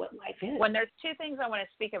 That's what life is. When there's two things I want to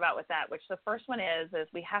speak about with that, which the first one is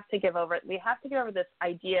we have to give over this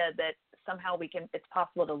idea that somehow it's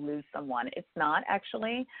possible to lose someone. It's not,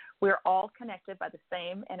 actually. We're all connected by the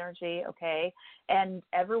same energy, okay? And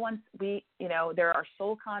there are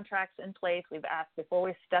soul contracts in place. We've asked before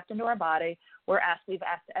we stepped into our body, we've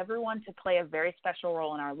asked everyone to play a very special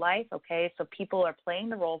role in our life, okay? So people are playing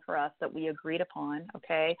the role for us that we agreed upon,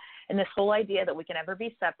 okay? And this whole idea that we can ever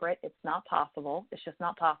be separate, it's not possible. It's just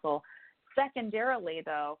not possible. Secondarily,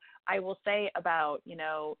 though, I will say about,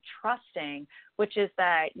 trusting, which is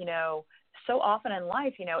that, so often in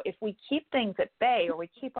life, if we keep things at bay or we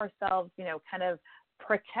keep ourselves, kind of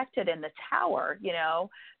protected in the tower,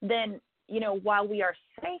 then, while we are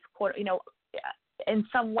safe, in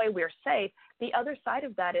some way we're safe, the other side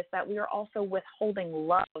of that is that we are also withholding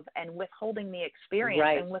love and withholding the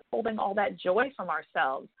experience and withholding all that joy from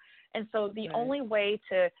ourselves. And so the only way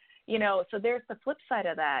to, so there's the flip side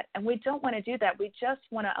of that. And we don't want to do that. We just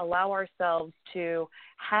want to allow ourselves to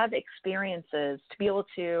have experiences, to be able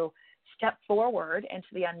to step forward into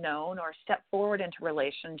the unknown or step forward into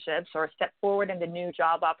relationships or step forward into new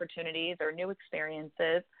job opportunities or new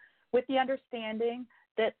experiences with the understanding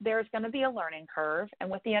that there's going to be a learning curve, and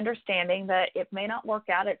with the understanding that it may not work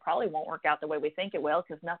out, it probably won't work out the way we think it will,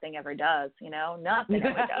 because nothing ever does, nothing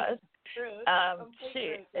ever does.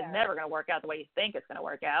 Shoot, it's never going to work out the way you think it's going to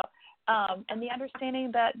work out. And the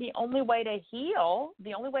understanding that the only way to heal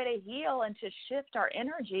and to shift our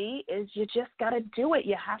energy is you just got to do it.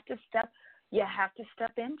 You have to step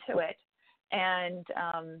into it. And,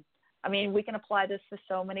 we can apply this to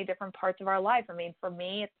so many different parts of our life. For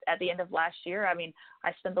me, it's at the end of last year,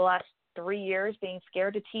 I spent the last 3 years being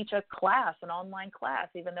scared to teach an online class,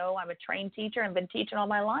 even though I'm a trained teacher and been teaching all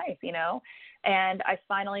my life, and I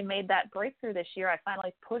finally made that breakthrough this year. I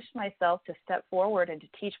finally pushed myself to step forward and to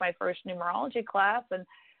teach my first numerology class. And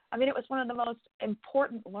it was one of the most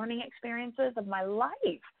important learning experiences of my life.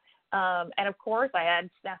 And of course I had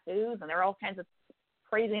snafus and there were all kinds of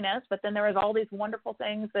craziness, but then there was all these wonderful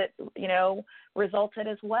things that, resulted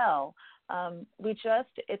as well.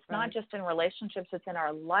 It's not just in relationships, it's in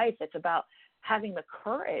our life. It's about having the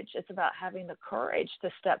courage. It's about having the courage to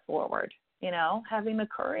step forward, having the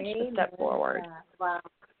courage to step forward. Wow.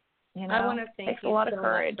 I want to thank you a lot so of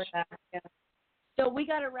courage. much for that. Yeah. So we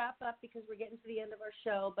got to wrap up because we're getting to the end of our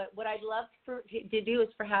show, but what I'd love to do is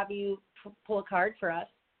have you pull a card for us,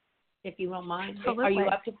 if you don't mind. Absolutely. Are you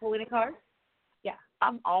up to pulling a card? Yeah.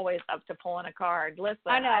 I'm always up to pulling a card. Listen,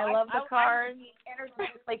 I know. I love the cards. I'm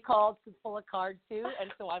energetically called to pull a card too,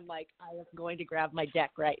 and so I'm like, I am going to grab my deck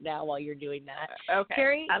right now while you're doing that. Okay.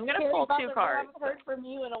 Carrie, I'm going to pull Butler, 2 cards. I haven't heard from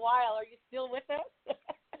you in a while. Are you still with us?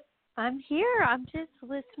 I'm here. I'm just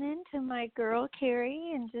listening to my girl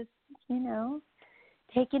Carrie and just,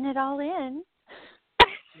 taking it all in.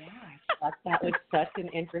 Yeah, that was such an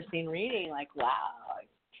interesting reading. Like, wow.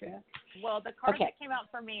 Well, the card that came out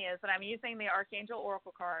for me is that I'm using the Archangel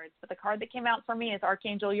Oracle cards, but the card that came out for me is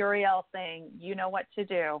Archangel Uriel saying, you know what to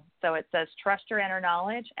do. So it says, trust your inner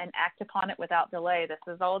knowledge and act upon it without delay. This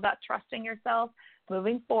is all about trusting yourself,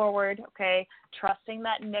 moving forward, okay, trusting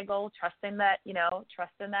that niggle, trusting that,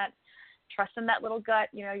 trusting that little gut,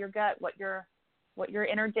 your gut, what your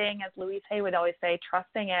inner ding, as Louise Hay would always say,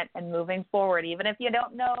 trusting it and moving forward, even if you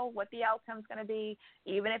don't know what the outcome's going to be,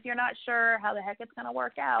 even if you're not sure how the heck it's going to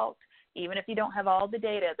work out, even if you don't have all the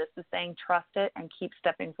data. This is saying trust it and keep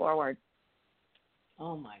stepping forward.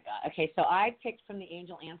 Oh, my God. Okay, so I picked from the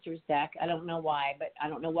Angel Answers deck. I don't know why, but I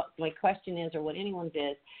don't know what my question is or what anyone's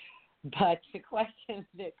is. But the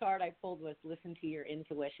card I pulled was listen to your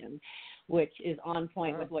intuition, which is on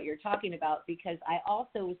point with what you're talking about, because I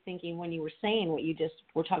also was thinking when you were saying what you just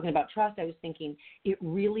were talking about trust, I was thinking it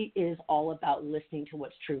really is all about listening to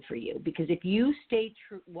what's true for you. Because if you stay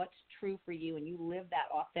true, what's true for you, and you live that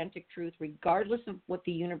authentic truth, regardless of what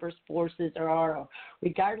the universe forces are, or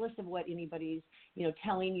regardless of what anybody's,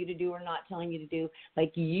 telling you to do or not telling you to do,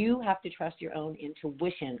 like, you have to trust your own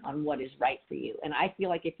intuition on what is right for you. And I feel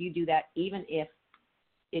like if you do that, even if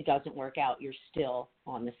it doesn't work out, you're still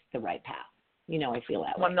on the right path. I feel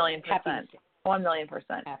that way. 1,000,000%.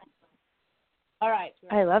 1,000,000%. All right.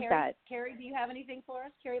 I love Carrie, that. Carrie, do you have anything for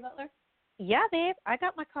us, Carrie Butler? Yeah, babe. I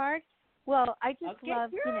got my card. Well, I just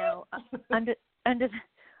love,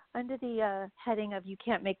 under the heading of you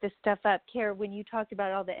can't make this stuff up, Carrie, when you talked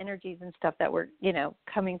about all the energies and stuff that were,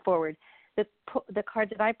 coming forward, the card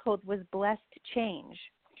that I pulled was blessed change.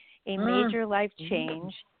 A major life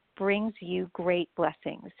change brings you great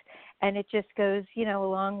blessings. And it just goes,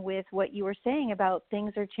 along with what you were saying about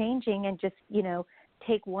things are changing, and just,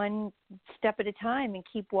 take one step at a time and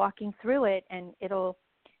keep walking through it, and it'll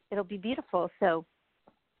be beautiful. So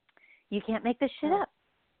you can't make this shit up.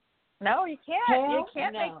 No, you can't. You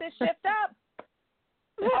can't make this shift up.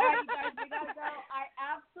 All right, you guys, we got to go. I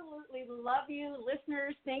absolutely love you.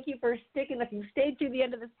 Listeners, thank you for sticking. If you stayed through the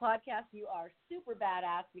end of this podcast, you are super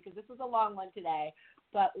badass, because this was a long one today.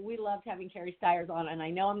 But we loved having Carrie Stiers on, and I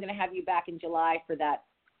know I'm going to have you back in July for that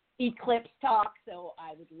eclipse talk, so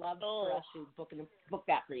I would love for us to book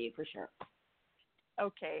that for you for sure.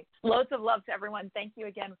 Okay. Loads of love to everyone. Thank you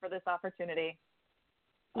again for this opportunity.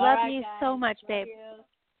 Love you so much, babe.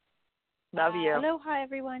 Love you. Aloha,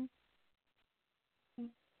 everyone.